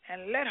hands,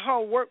 and let her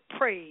work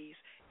praise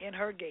in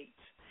her gates.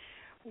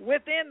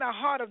 Within the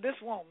heart of this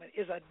woman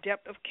is a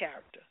depth of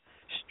character.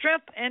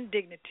 Strength and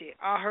dignity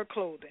are her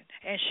clothing,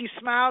 and she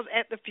smiles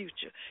at the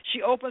future.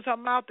 She opens her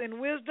mouth in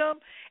wisdom,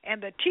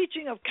 and the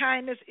teaching of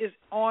kindness is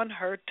on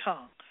her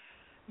tongue.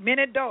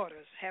 Many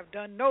daughters have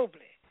done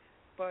nobly,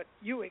 but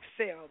you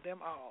excel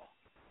them all.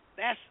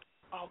 That's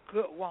a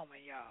good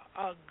woman,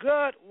 y'all. A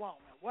good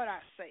woman. What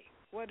I say?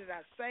 What did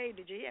I say?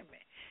 Did you hear me?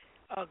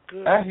 A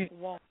good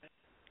woman.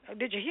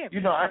 Did you hear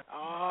me?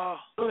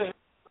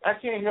 I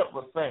can't help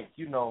but think,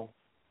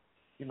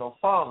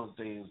 Father's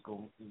Day is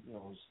going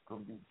to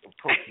be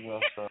approaching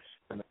us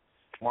in a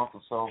month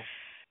or so.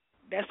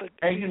 That's a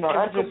and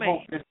I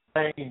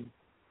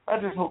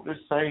just hope this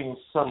same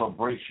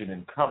celebration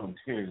and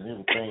commentary and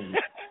everything is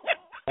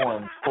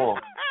going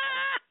forth.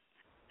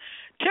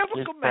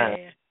 Typical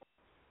man.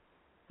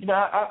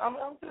 I'm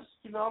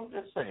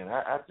just saying.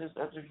 I just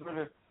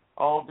really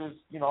all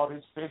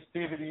these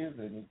festivities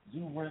and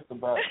exuberance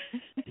about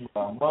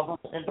my mother.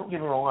 And don't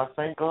get me wrong, I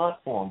thank God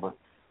for them, but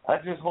I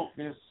just hope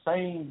this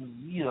same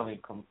zeal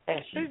and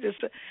compassion is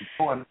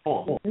going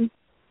forth.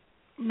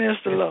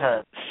 Mr.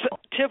 Lord,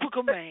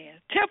 typical man.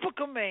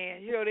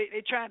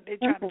 They trying to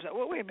say,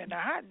 well, wait a minute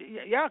now,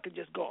 y'all can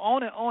just go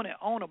on and on and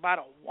on about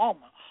a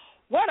woman.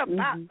 What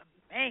about the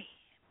man?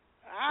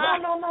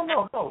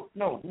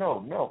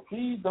 No.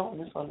 Please don't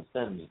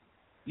misunderstand me.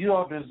 You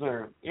all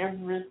deserve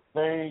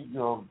everything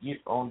you'll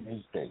get on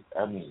this day.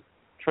 I mean,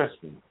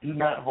 Trust me. Do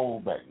not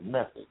hold back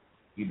nothing.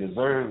 You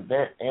deserve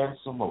that and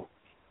some more.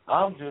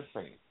 I'm just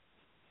saying.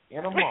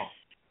 In a month.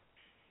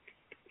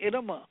 In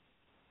a month.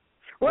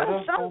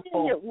 Well, some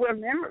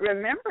men,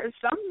 remember,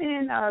 some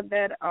men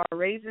that are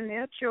raising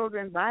their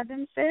children by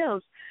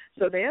themselves,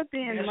 so they're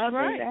being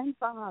mothers and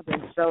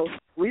fathers. So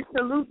we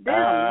salute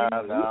them.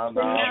 That's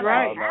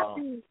right.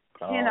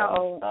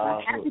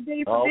 Happy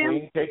day for them. We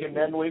ain't taking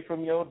nothing away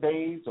from your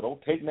days, so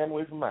don't take nothing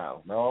away from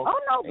ours. No. Oh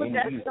no, but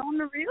that's on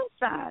the real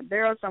side.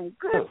 There are some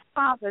good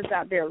fathers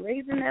out there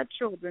raising their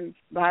children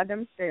by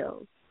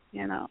themselves.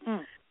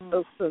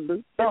 So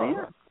salute to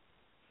them.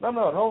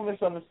 No, don't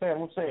misunderstand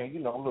what I'm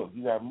saying. Look,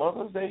 you got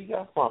Mother's Day, you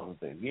got Father's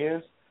Day.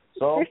 Yes,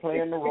 some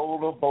playing the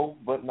role of both,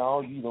 but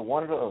no, you either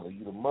one or the other.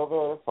 You the mother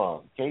or the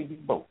father. Can't be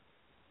both.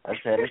 I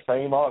had the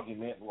same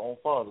argument on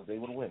Father's Day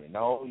with women.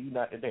 No, you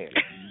not the daddy.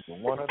 You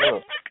the one or the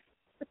other.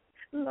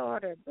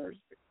 Lord have mercy.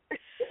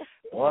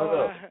 One or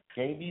the other.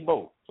 Can't be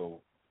both.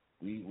 So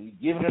we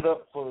giving it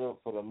up for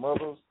the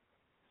mothers,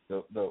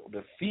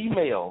 the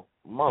female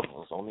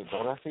mothers. Only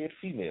don't I say it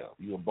female.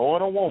 You were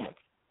born a woman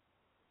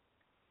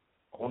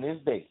on this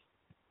day.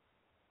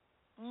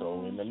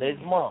 So in the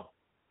next month,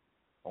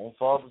 on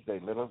Father's Day,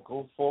 let us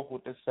go forth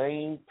with the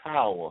same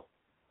power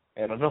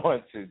and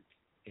anointing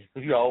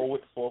we all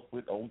went forth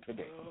with on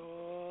today.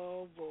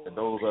 Oh, boy. And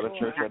those are the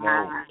church and the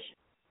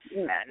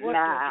What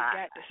you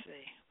got to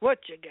say? What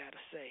you got to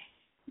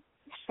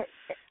say?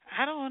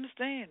 I don't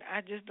understand.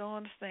 I just don't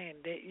understand.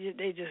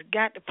 They just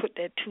got to put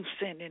that 2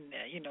 cents in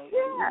there.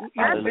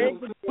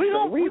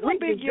 We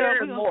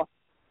deserve more.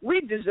 We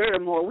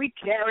deserve more. We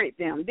carried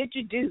them. Did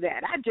you do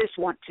that? I just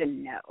want to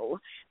know.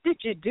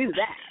 Did you do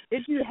that?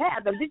 Did you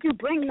have them? Did you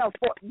bring them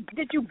forth?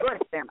 Did you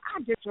birth them?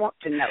 I just want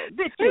to know.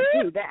 Did you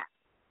do that?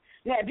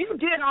 Now, if you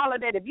did all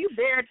of that, if you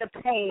bared the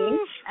pain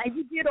and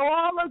you did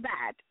all of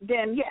that,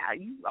 then,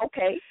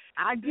 okay,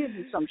 I'll give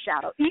you some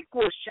shout-out,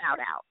 equal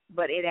shout-out,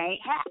 but it ain't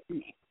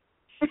happening.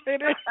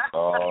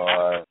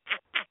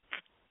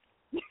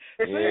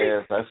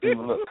 Yes, I see.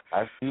 Look,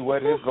 I see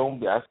what it's going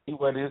to be. I see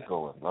where it's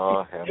going.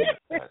 Lord have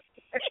mercy.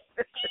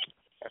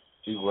 I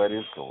see where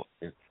it's going.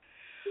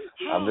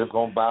 I'm just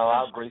going to bow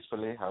out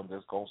gracefully. I'm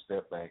just going to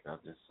step back. I'm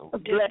just so. I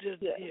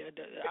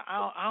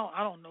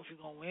don't know if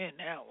you're going to win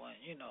that one.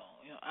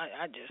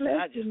 I just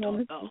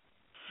don't know.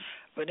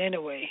 But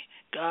anyway,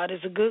 God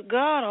is a good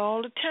God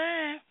all the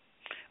time.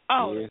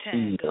 All the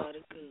time, God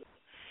is good.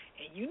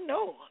 And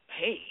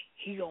hey,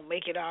 He going to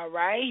make it all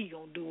right. He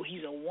going to do,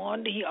 He's a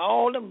wonder. He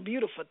all them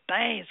beautiful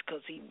things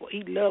because he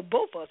loved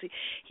both of us.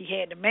 He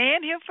had the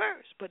man here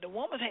first, but the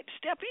woman had to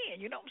step in,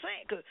 you know what I'm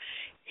saying? Because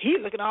he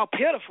looking all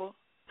pitiful.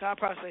 God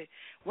probably say,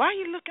 why are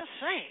you looking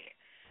sad?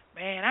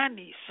 Man, I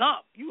need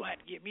something. You have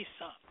to give me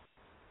something.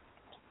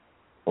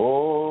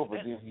 Oh,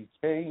 but then he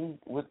came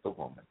with the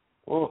woman.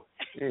 Oh,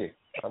 yeah,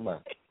 come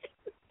on.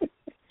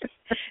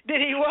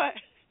 Did he what?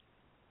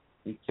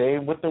 He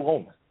came with the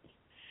woman.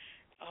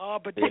 Oh,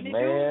 but didn't he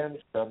do?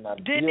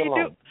 Didn't he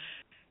do?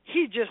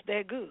 He just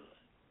that good.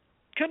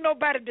 Couldn't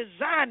nobody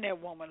design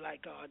that woman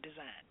like God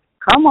designed.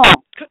 Come on.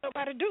 Couldn't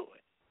nobody do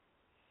it.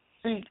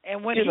 See,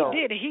 and when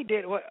he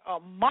did what a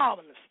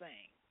marvelous thing.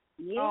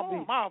 Yeah.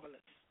 Oh,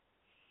 marvelous.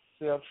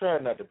 See, I'm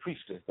trying not to preach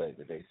this thing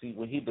today. See,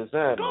 when he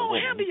designed the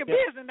woman, handle your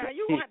business now.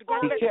 You have to go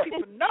let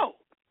people know.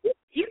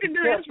 You can do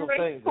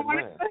inspiration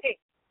corner.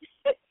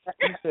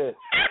 He said,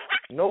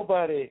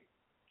 nobody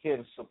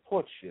can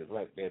support you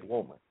like that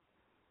woman.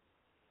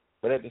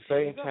 But at the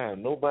same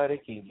time, nobody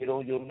can get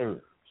on your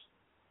nerves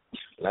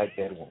like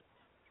that woman.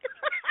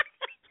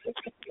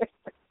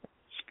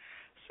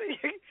 See,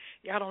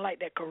 y'all don't like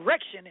that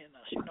correction in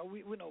us.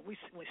 We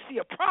see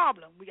a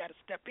problem, we got to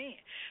step in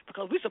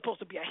because we're supposed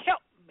to be a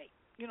helpmate.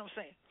 You know what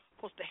I'm saying?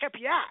 Supposed to help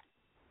you out.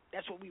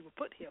 That's what we were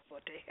put here for,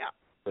 to help.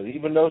 But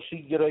even though she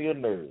get on your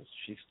nerves,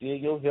 she's still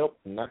your help,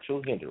 not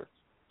your hindrance.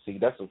 See,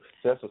 that's a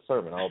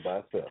sermon all by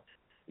itself.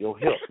 Your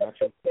help, not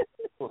your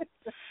hindrance.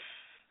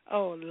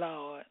 Oh,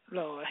 Lord,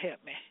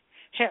 help me.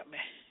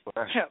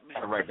 I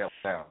write that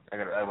down. I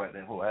write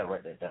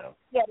that down.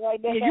 Yeah,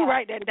 write that down. You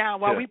write that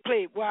down while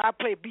I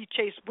play B.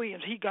 Chase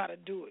Williams. He got to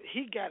do it.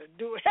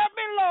 Help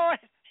me, Lord.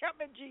 Help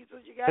me,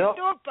 Jesus. You got to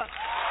do it for me.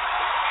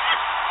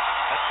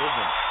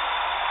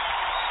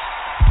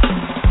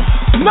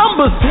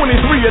 Numbers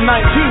 23:19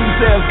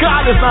 says,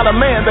 God is not a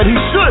man that he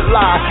should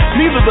lie,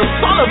 neither the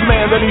son of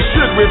man that he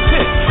should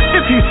repent.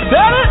 If he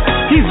said it,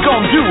 he's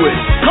going to do it.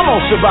 Come on,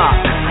 Shabbat.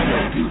 I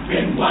know you've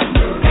been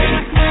wondering when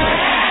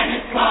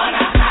it's going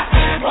to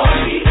happen for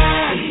me.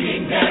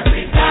 Seeing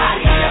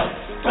everybody else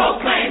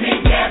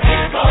proclaiming their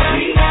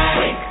victory.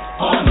 Wait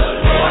on the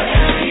Lord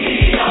and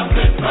be of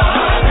good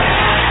courage.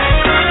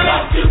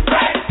 Don't you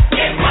fret,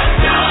 get what's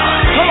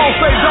done. Come on,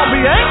 say, don't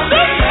be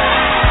anxious.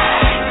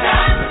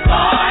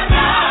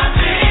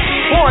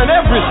 For in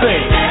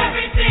everything.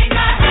 Everything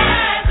I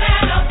have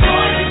and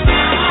appointed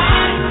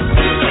time.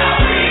 You shall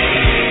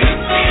reap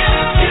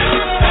if you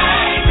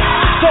thank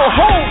God. So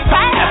hold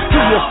fast to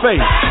your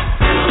faith.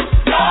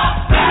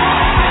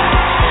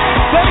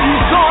 Say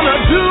he's gonna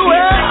do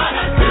it.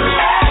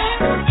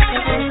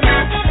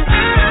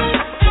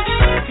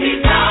 He's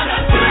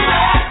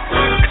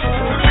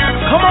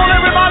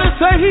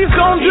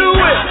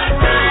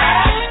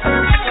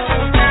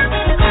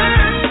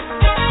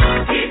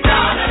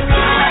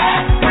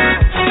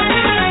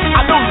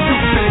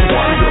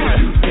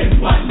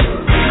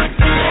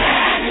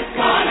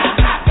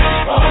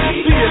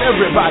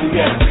everybody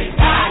else.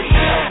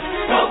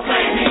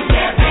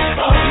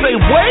 Say,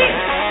 wait.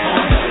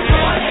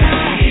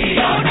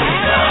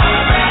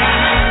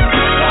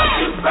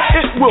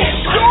 It will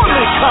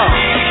surely come.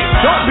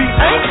 Don't be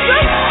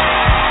anxious.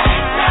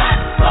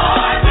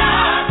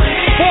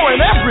 For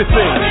in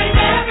everything,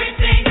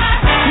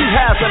 He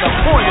has an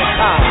appointed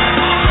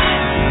time.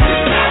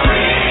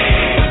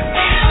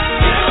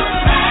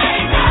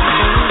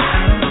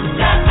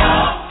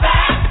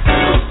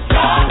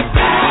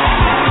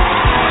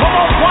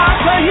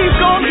 He's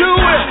gonna do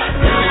it.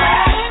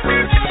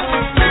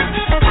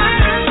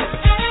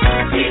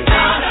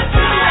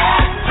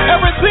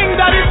 Everything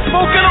that He's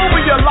spoken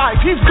over your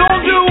life, He's gonna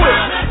do it.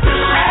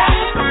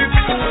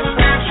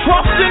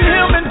 Trust in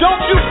Him and don't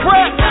you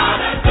fret.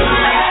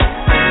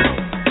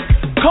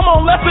 Come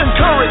on, let's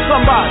encourage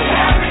somebody.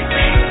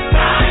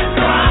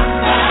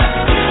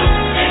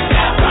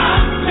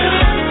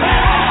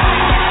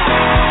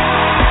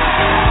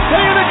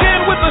 Say it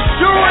again with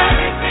assurance.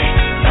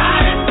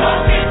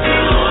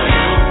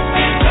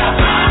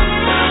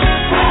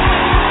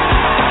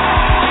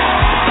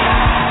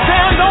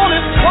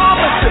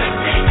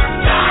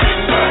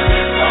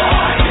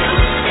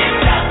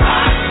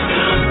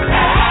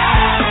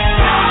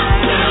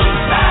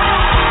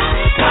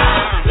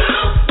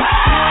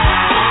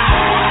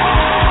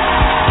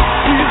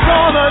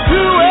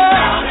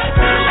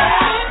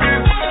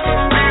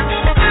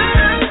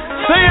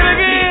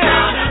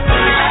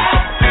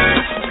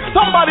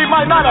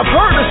 Might not have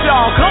heard us,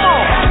 y'all. Come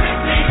on.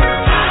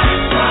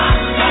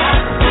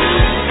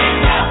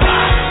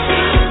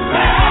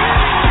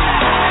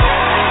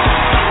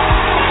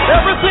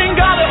 Everything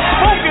God has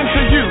spoken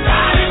to you,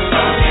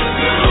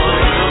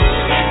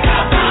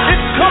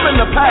 it's coming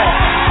to pass.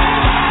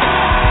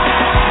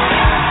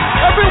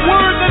 Every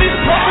word that He's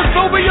purposed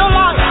over your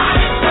life,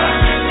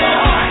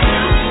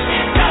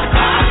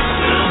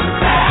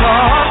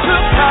 come to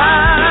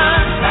pass.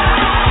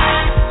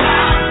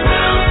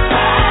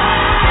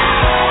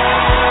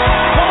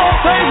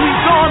 Say He's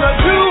gonna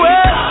do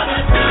it.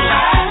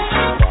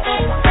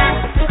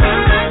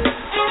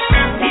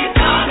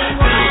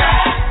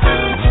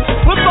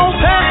 Put those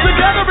hands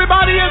together,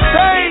 everybody, and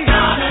say,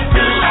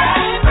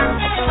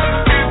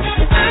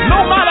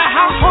 no matter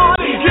how hard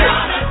it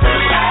gets,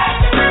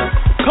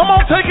 come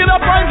on, take it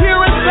up right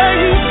here and say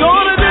He's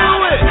gonna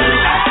do it.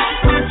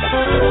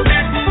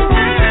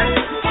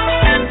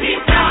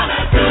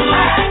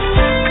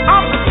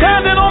 I'm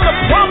standing on the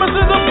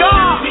promises of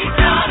God.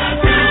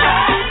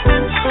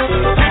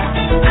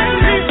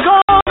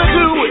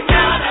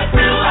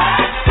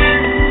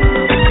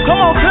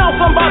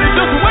 Somebody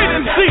just wait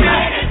and see,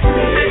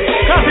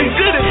 cause He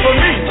did it for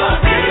me.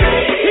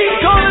 He's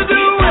gonna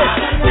do it.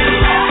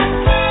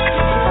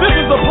 This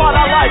is the part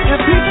I like.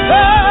 If He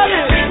said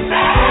it,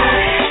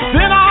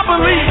 then I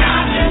believe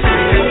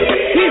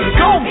He's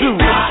gonna do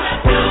it.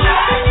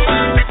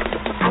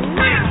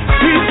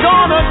 He's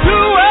gonna do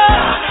it.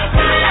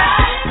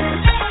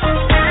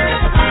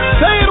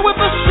 Say it with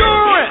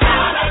assurance.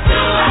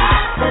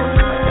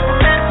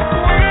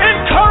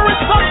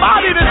 Encourage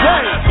somebody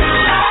today.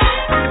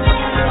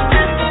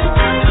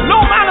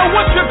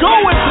 What you're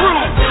going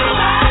through.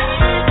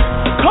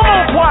 Come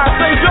on, choir,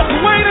 say, just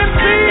wait and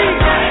see.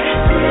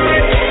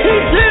 He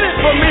did it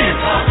for me.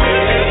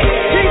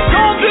 He's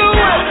gonna do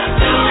it.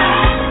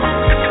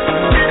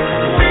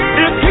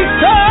 If He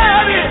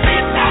said it,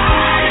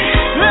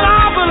 then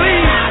I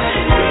believe.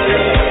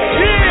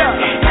 Yeah.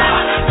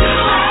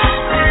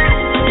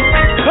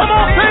 Come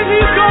on, say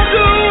He's gonna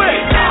do it.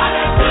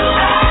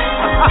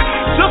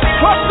 Just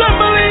trust and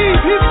believe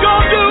He's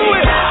gonna do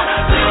it.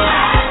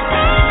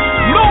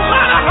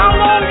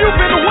 You've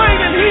been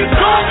waiting, He's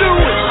gonna do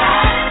it.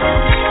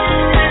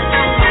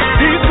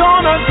 He's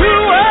gonna do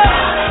it.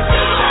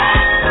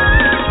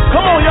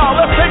 Come on, y'all,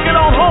 let's take it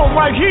on home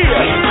right here.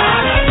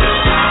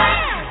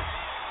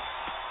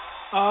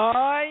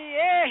 Oh,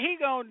 yeah, He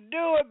gonna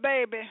do it,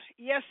 baby.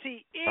 Yes,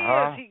 He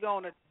is. He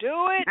gonna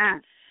do it.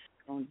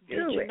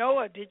 Did you know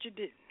or did you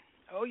didn't?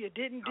 Oh, you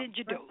didn't, did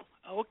you do?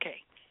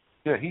 Okay.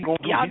 Yeah, He gonna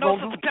do it. Y'all know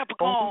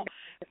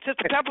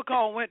Sister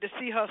Peppercorn went to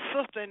see her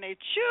sister and their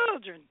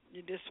children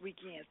this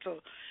weekend,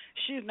 so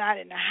she's not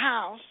in the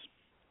house.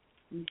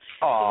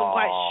 So I'm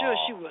quite sure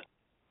she would.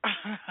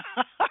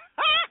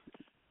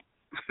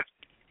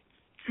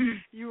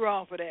 You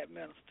wrong for that,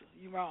 minister.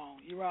 You wrong.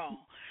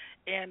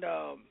 And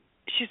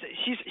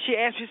she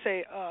asked me,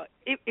 say,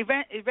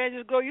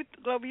 Evangelist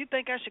Glover, you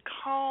think I should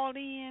call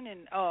in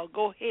and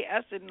go ahead?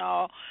 I said,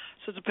 no,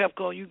 Sister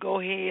Peppercorn, you go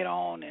ahead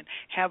on and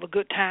have a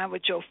good time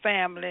with your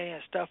family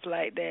and stuff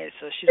like that.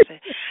 So she said,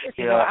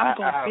 I'm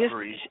going to miss.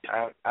 Agree.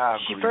 I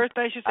agree. First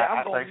thing she said,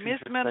 I'm going to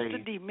miss Minister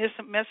D,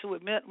 messing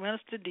with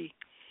Minister D.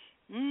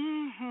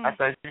 Mm-hmm. I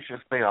think she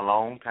should stay a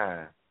long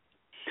time.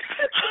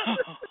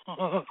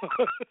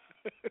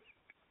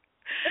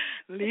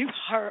 Leave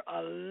her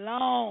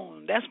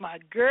alone. That's my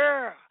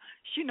girl.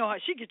 She know how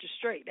she get you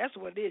straight. That's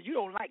what it is. You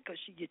don't like because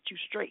she get you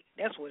straight.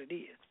 That's what it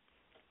is.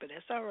 But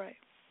that's all right.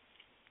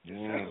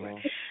 Mm-hmm.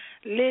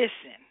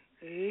 Listen.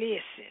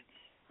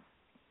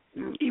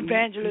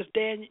 Evangelist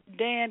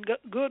Dan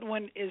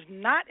Goodwin is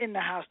not in the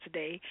house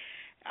today.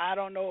 I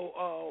don't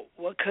know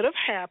what could have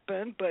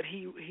happened, but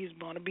he's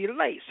going to be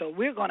late. So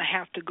we're going to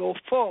have to go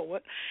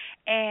forward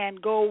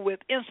and go with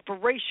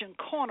Inspiration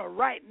Corner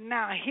right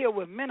now here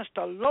with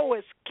Minister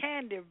Lois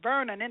Candy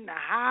Vernon in the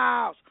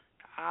house.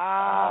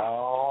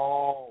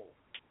 Oh.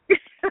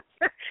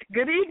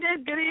 Good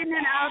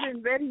evening out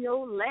in Radio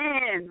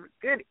Land.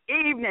 Good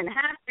evening.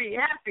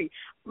 Happy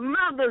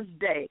Mother's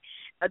Day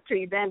to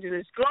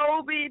Evangelist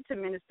Globey, to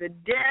Minister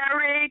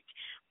Derek,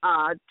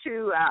 I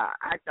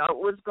thought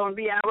was going to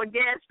be our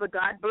guest, but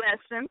God bless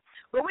him.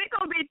 But we're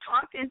going to be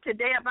talking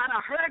today about,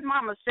 I heard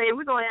Mama say,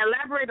 we're going to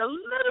elaborate a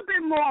little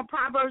bit more on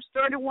Proverbs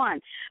 31.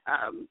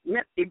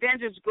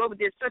 Evangelist Globey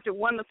did such a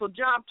wonderful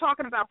job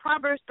talking about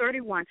Proverbs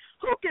 31.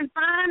 Who can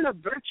find a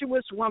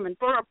virtuous woman?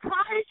 For a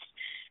price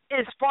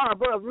is far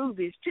above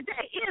rubies.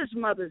 Today is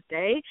Mother's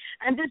Day,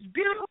 and this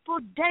beautiful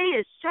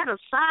day is set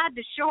aside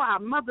to show our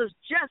mothers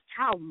just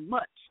how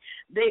much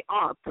they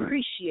are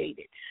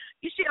appreciated.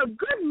 You see, a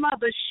good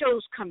mother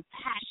shows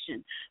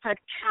compassion. Her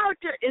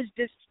character is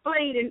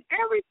displayed in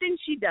everything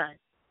she does.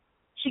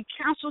 She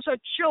counsels her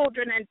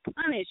children and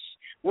punishes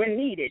when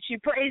needed. She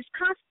prays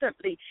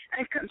constantly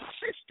and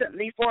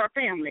consistently for her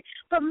family.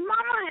 But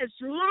Mama has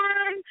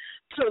learned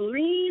to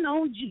lean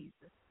on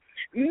Jesus.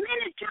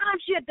 Many times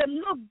she had to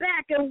look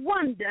back and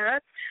wonder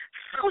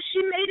how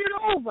she made it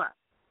over.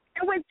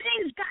 And when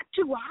things got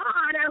too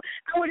hard,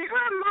 I would hear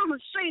Mama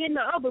say in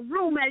the other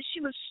room as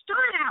she would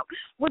start out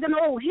with an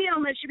old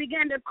hymn and she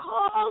began to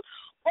call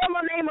on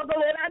the name of the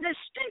Lord. I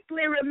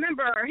distinctly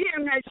remember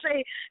hearing her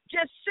say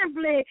just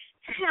simply,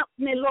 help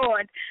me,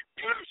 Lord.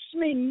 Pass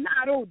me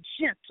not, oh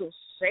gentle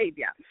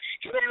Savior.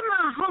 Hear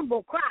my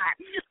humble cry.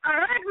 I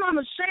heard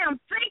Mama say I'm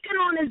thinking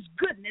on his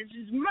goodness,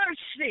 his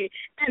mercy,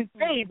 and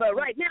favor.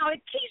 Right now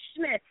it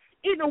keeps me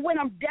even when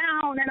I'm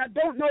down and I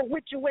don't know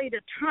which way to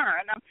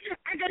turn.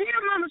 I could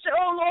hear Mama say,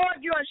 oh, Lord,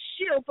 you're a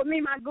shield for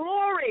me, my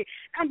glory,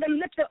 and the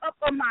lifter up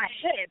of my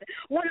head.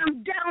 When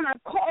I'm down, I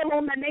call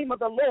on the name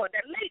of the Lord.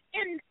 That late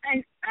in and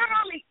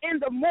early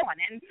in the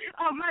morning,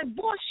 my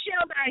voice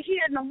shall I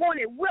hear in the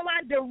morning, will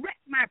I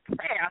direct my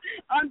prayer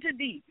unto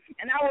thee.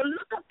 And I will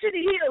look up to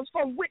the hills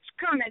from which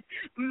cometh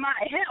my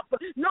help,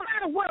 no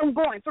matter what I'm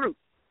going through.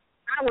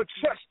 I would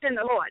trust in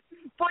the Lord.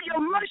 For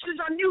your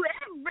mercies are new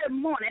every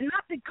morning,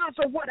 not because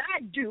of what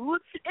I do.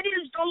 It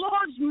is the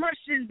Lord's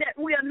mercies that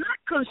we are not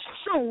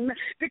consumed,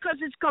 because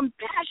his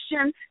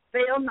compassion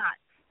fail not.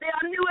 They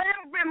are new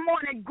every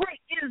morning. Great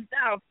is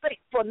thy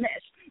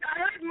faithfulness. I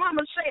heard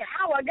Mama say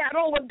how I got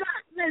over.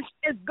 Darkness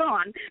is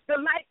gone.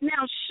 The light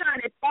now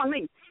shineth on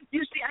me.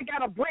 You see, I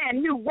got a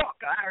brand new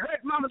walker. I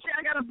heard Mama say I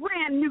got a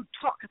brand new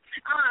talk.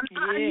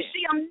 You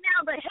see, I'm now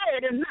the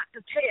head and not the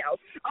tail.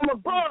 I'm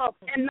above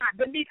and not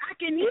beneath. I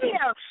can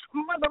hear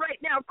Mother right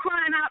now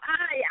crying out,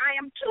 I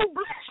am too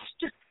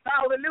blessed.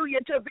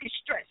 Hallelujah, to be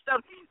stressed.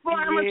 For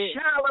I'm a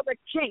child of the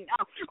King.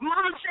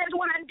 Mama says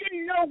when I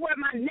didn't know where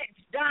my next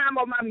dime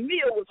or my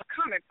meal was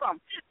coming from,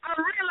 I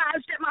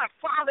realized that my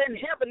Father in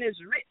heaven is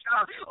rich.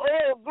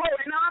 Oh, glory.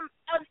 And I'm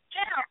an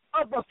heir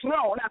of the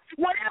throne.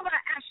 Whatever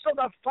I ask of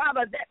the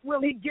Father, that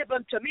will he give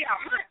unto me. I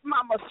heard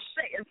Mama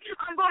saying,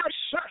 I'm going to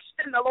trust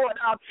in the Lord.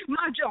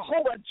 My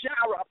Jehovah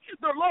Jireh,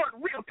 the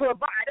Lord will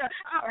provide.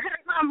 I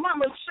heard my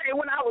Mama say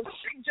when I was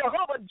sick,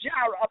 Jehovah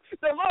Jireh,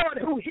 the Lord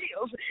who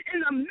heals.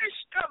 In the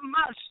midst of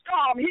my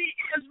storm, he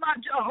is my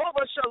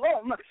Jehovah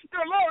Shalom,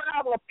 the Lord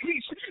our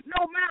peace.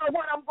 No matter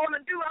what I'm going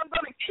to do, I'm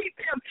going to keep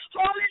him.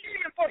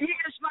 Hallelujah, for he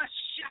is my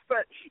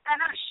shepherd, and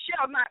I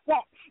shall not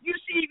want. You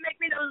see, he make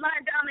me to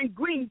lie down in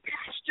green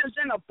pastures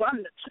in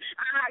abundance.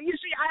 You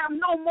see, I am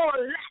no more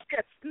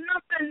lacking,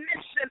 nothing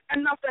missing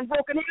and nothing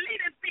broken. He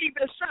leadeth me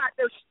beside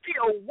the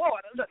still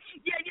waters.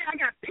 Yeah, I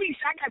got peace.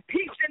 I got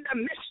peace in the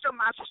midst of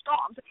my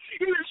storms.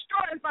 He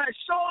restored my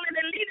soul, and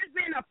he leadeth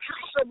me in a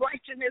path of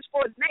righteousness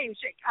for his name's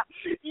sake.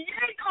 Yea,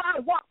 though I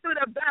walk through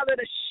the valley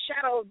of the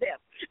shadow of death,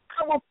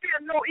 I will fear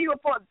no evil,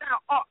 for thou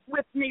art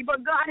with me.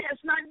 But God has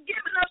not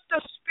given us the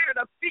spirit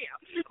of fear,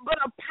 but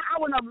of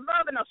power and of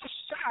love and of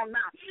sound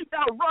mind.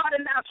 Thou rod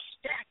and thou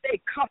staff, they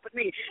comfort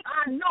me.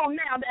 I know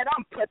now that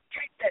I'm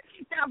protected.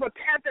 Thou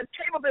prepared the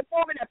table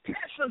before me, the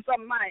presence of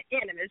my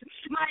enemies.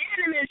 My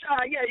enemies,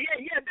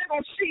 they're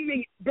going to see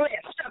me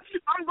blessed.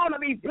 I'm going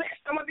to be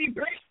blessed. I'm going to be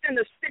blessed in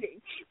the city.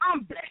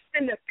 I'm blessed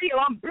in the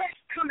field. I'm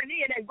blessed coming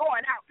in and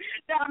going out.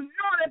 Thou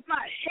anointest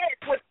my head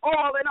with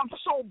oil, and I'm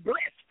so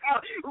blessed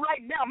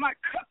right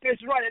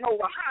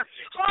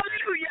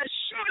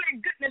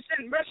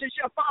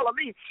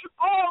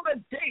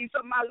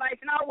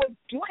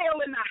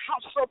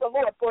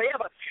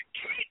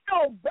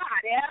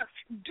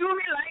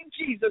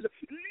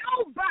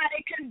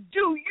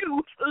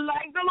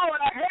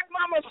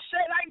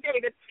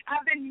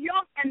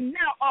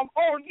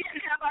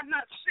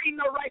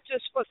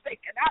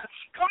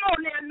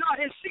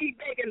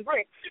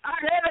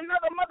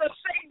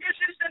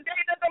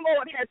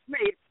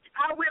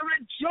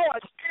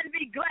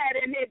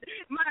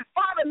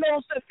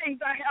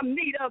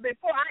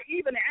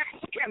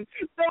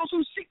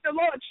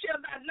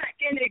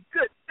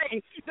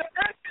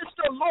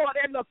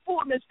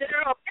fullness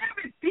thereof.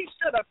 Every beast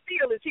of the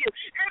field is his.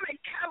 Every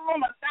cattle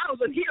on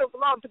 1,000 hills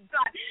belong to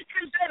God.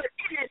 Is there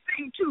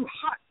anything too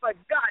hot for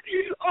God?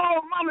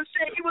 Oh, Mama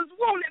said he was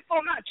wounded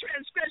for my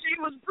transgression. He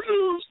was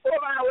bruised for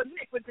our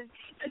iniquities.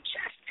 The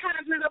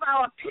chastisement of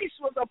our peace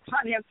was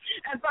upon him,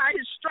 and by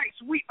his stripes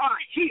we are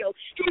healed.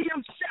 He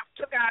himself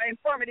took our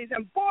infirmities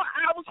and bore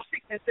our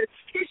sicknesses.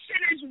 He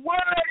sent his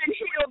word and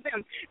healed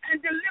them and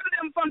delivered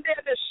them from their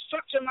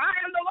destruction. I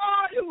am the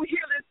Lord who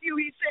healeth you,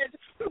 he says,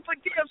 who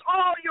forgives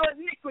all your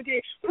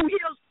iniquity, who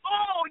heals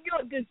all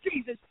your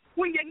diseases.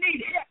 When you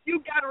need help,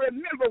 you got to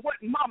remember what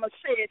Mama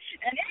said,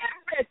 and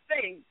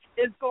everything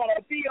is going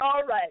to be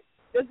all right.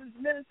 This is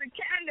Minister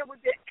Candy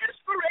with the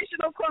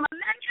inspirational corner.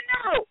 Let you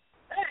know,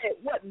 hey,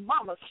 what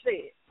Mama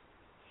said.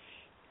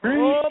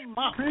 Oh,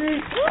 Mama.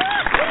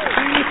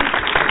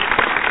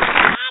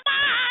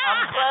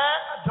 I'm glad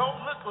I don't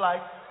look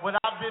like what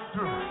I've been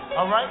through.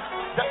 All right?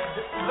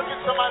 Look at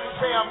somebody and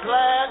say, I'm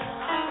glad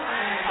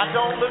I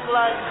don't look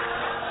like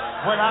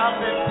what I've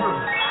been through.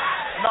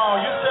 No,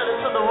 you said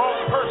it to the wrong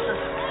person.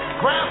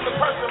 Grab the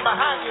person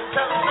behind you and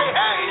tell them, say,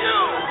 hey, you,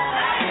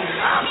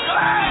 I'm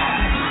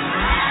glad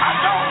I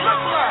don't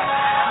look like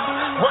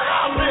what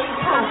I've been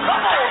through. Come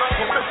on,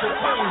 Uncle Richard,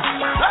 please.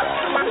 Let's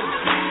do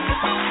this.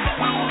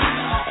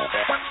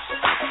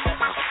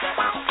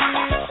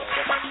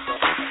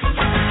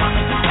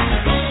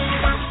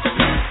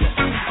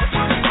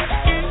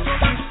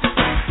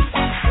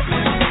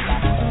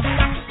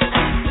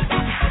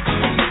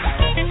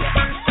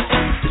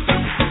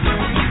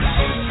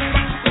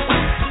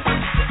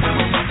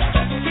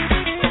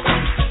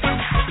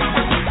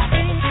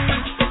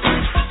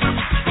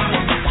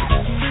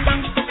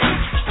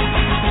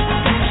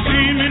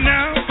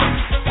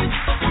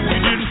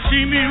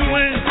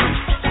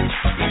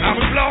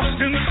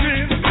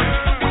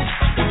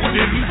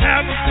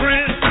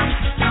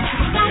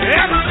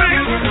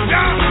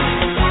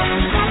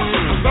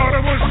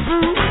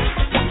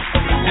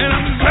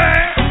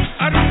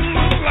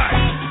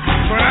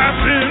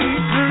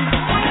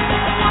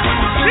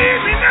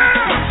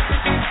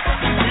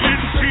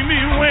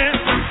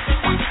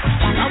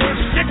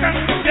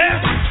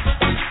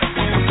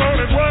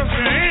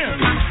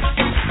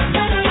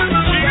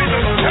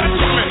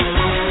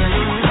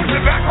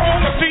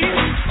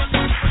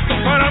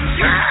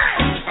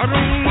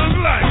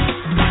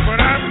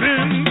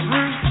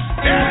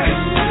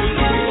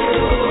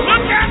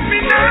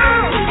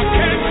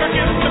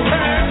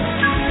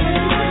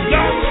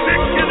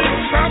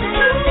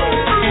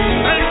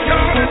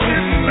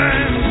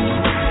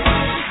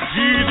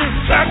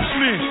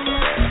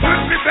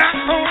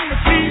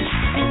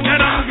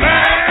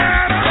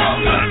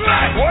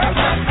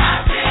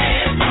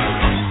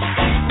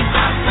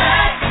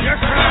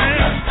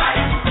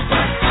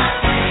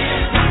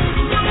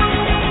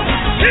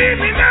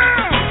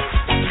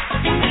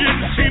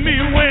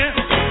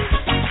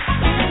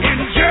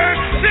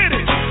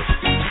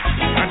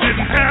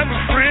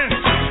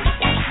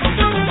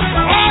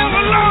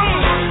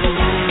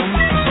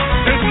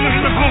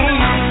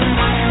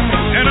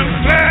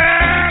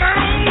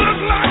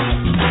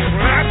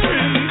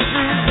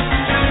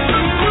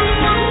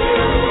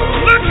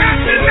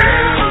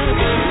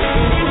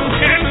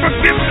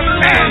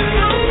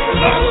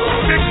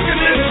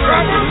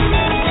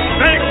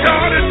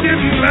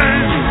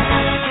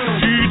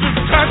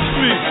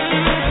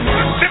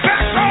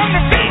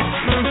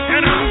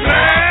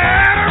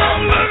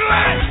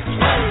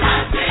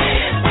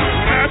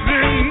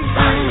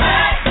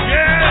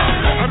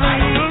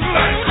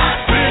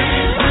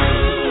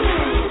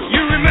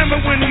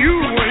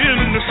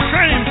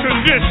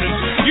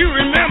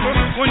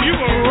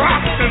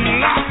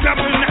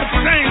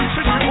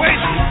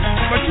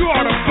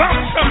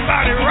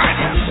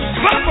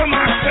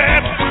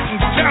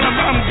 Tell them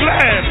I'm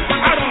glad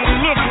I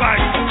don't look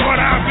like what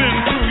I've been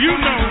through. You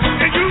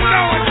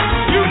know it.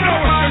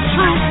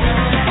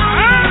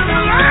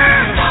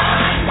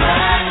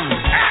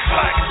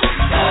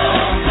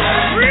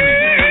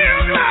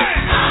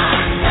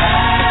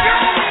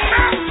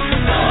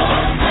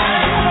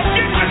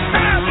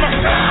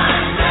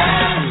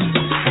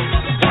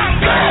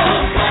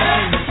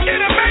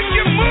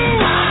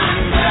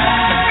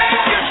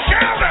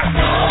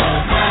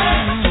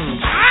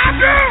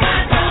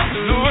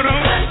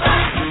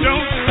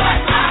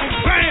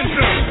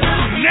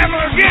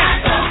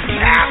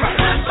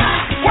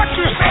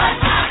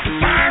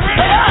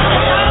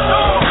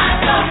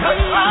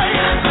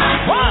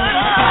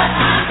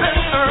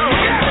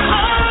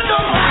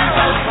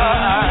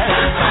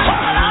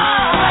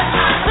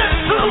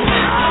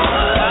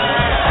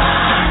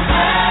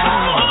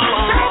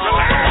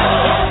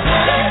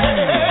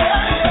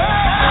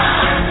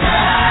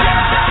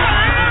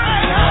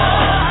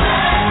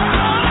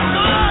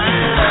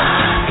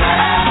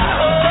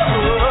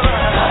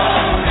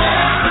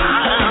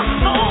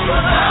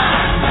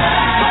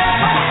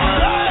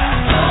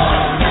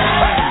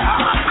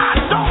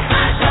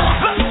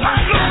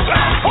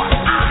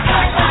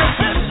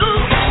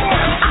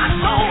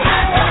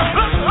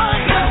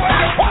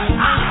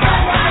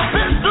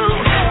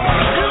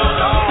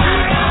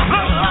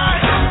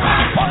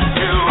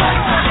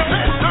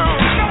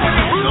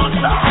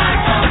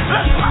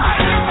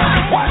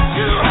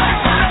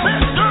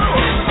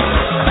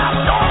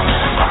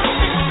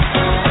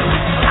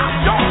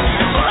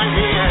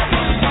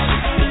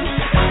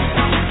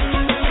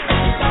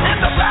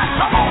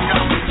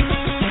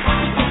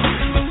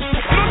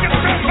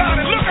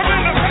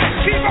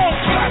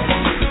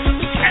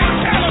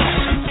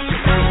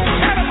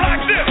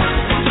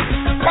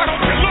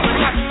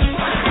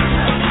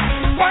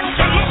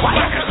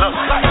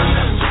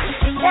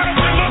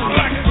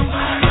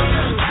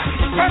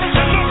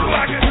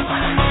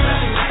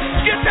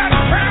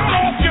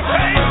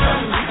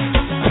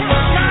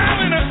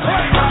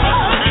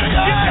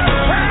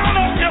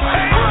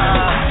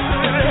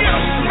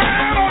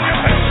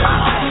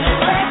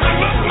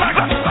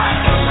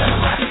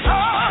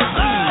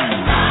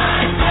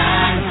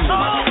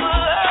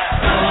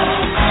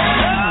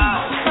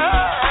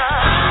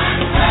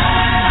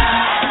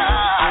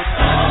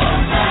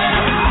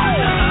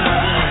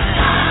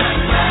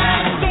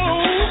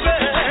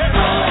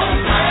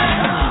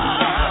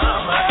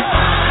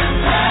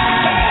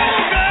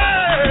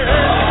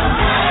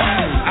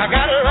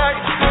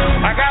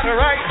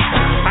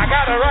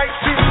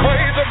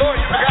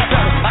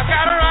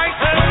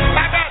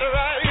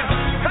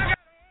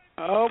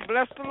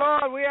 bless the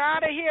Lord. We're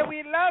out of here.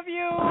 We love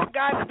you.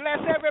 God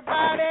bless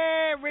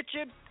everybody.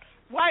 Richard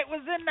White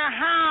was in the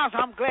house.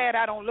 I'm glad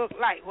I don't look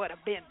like what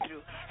I've been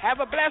through.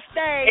 Have a blessed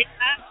day.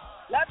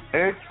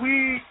 Next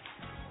week.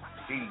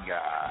 See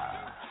ya.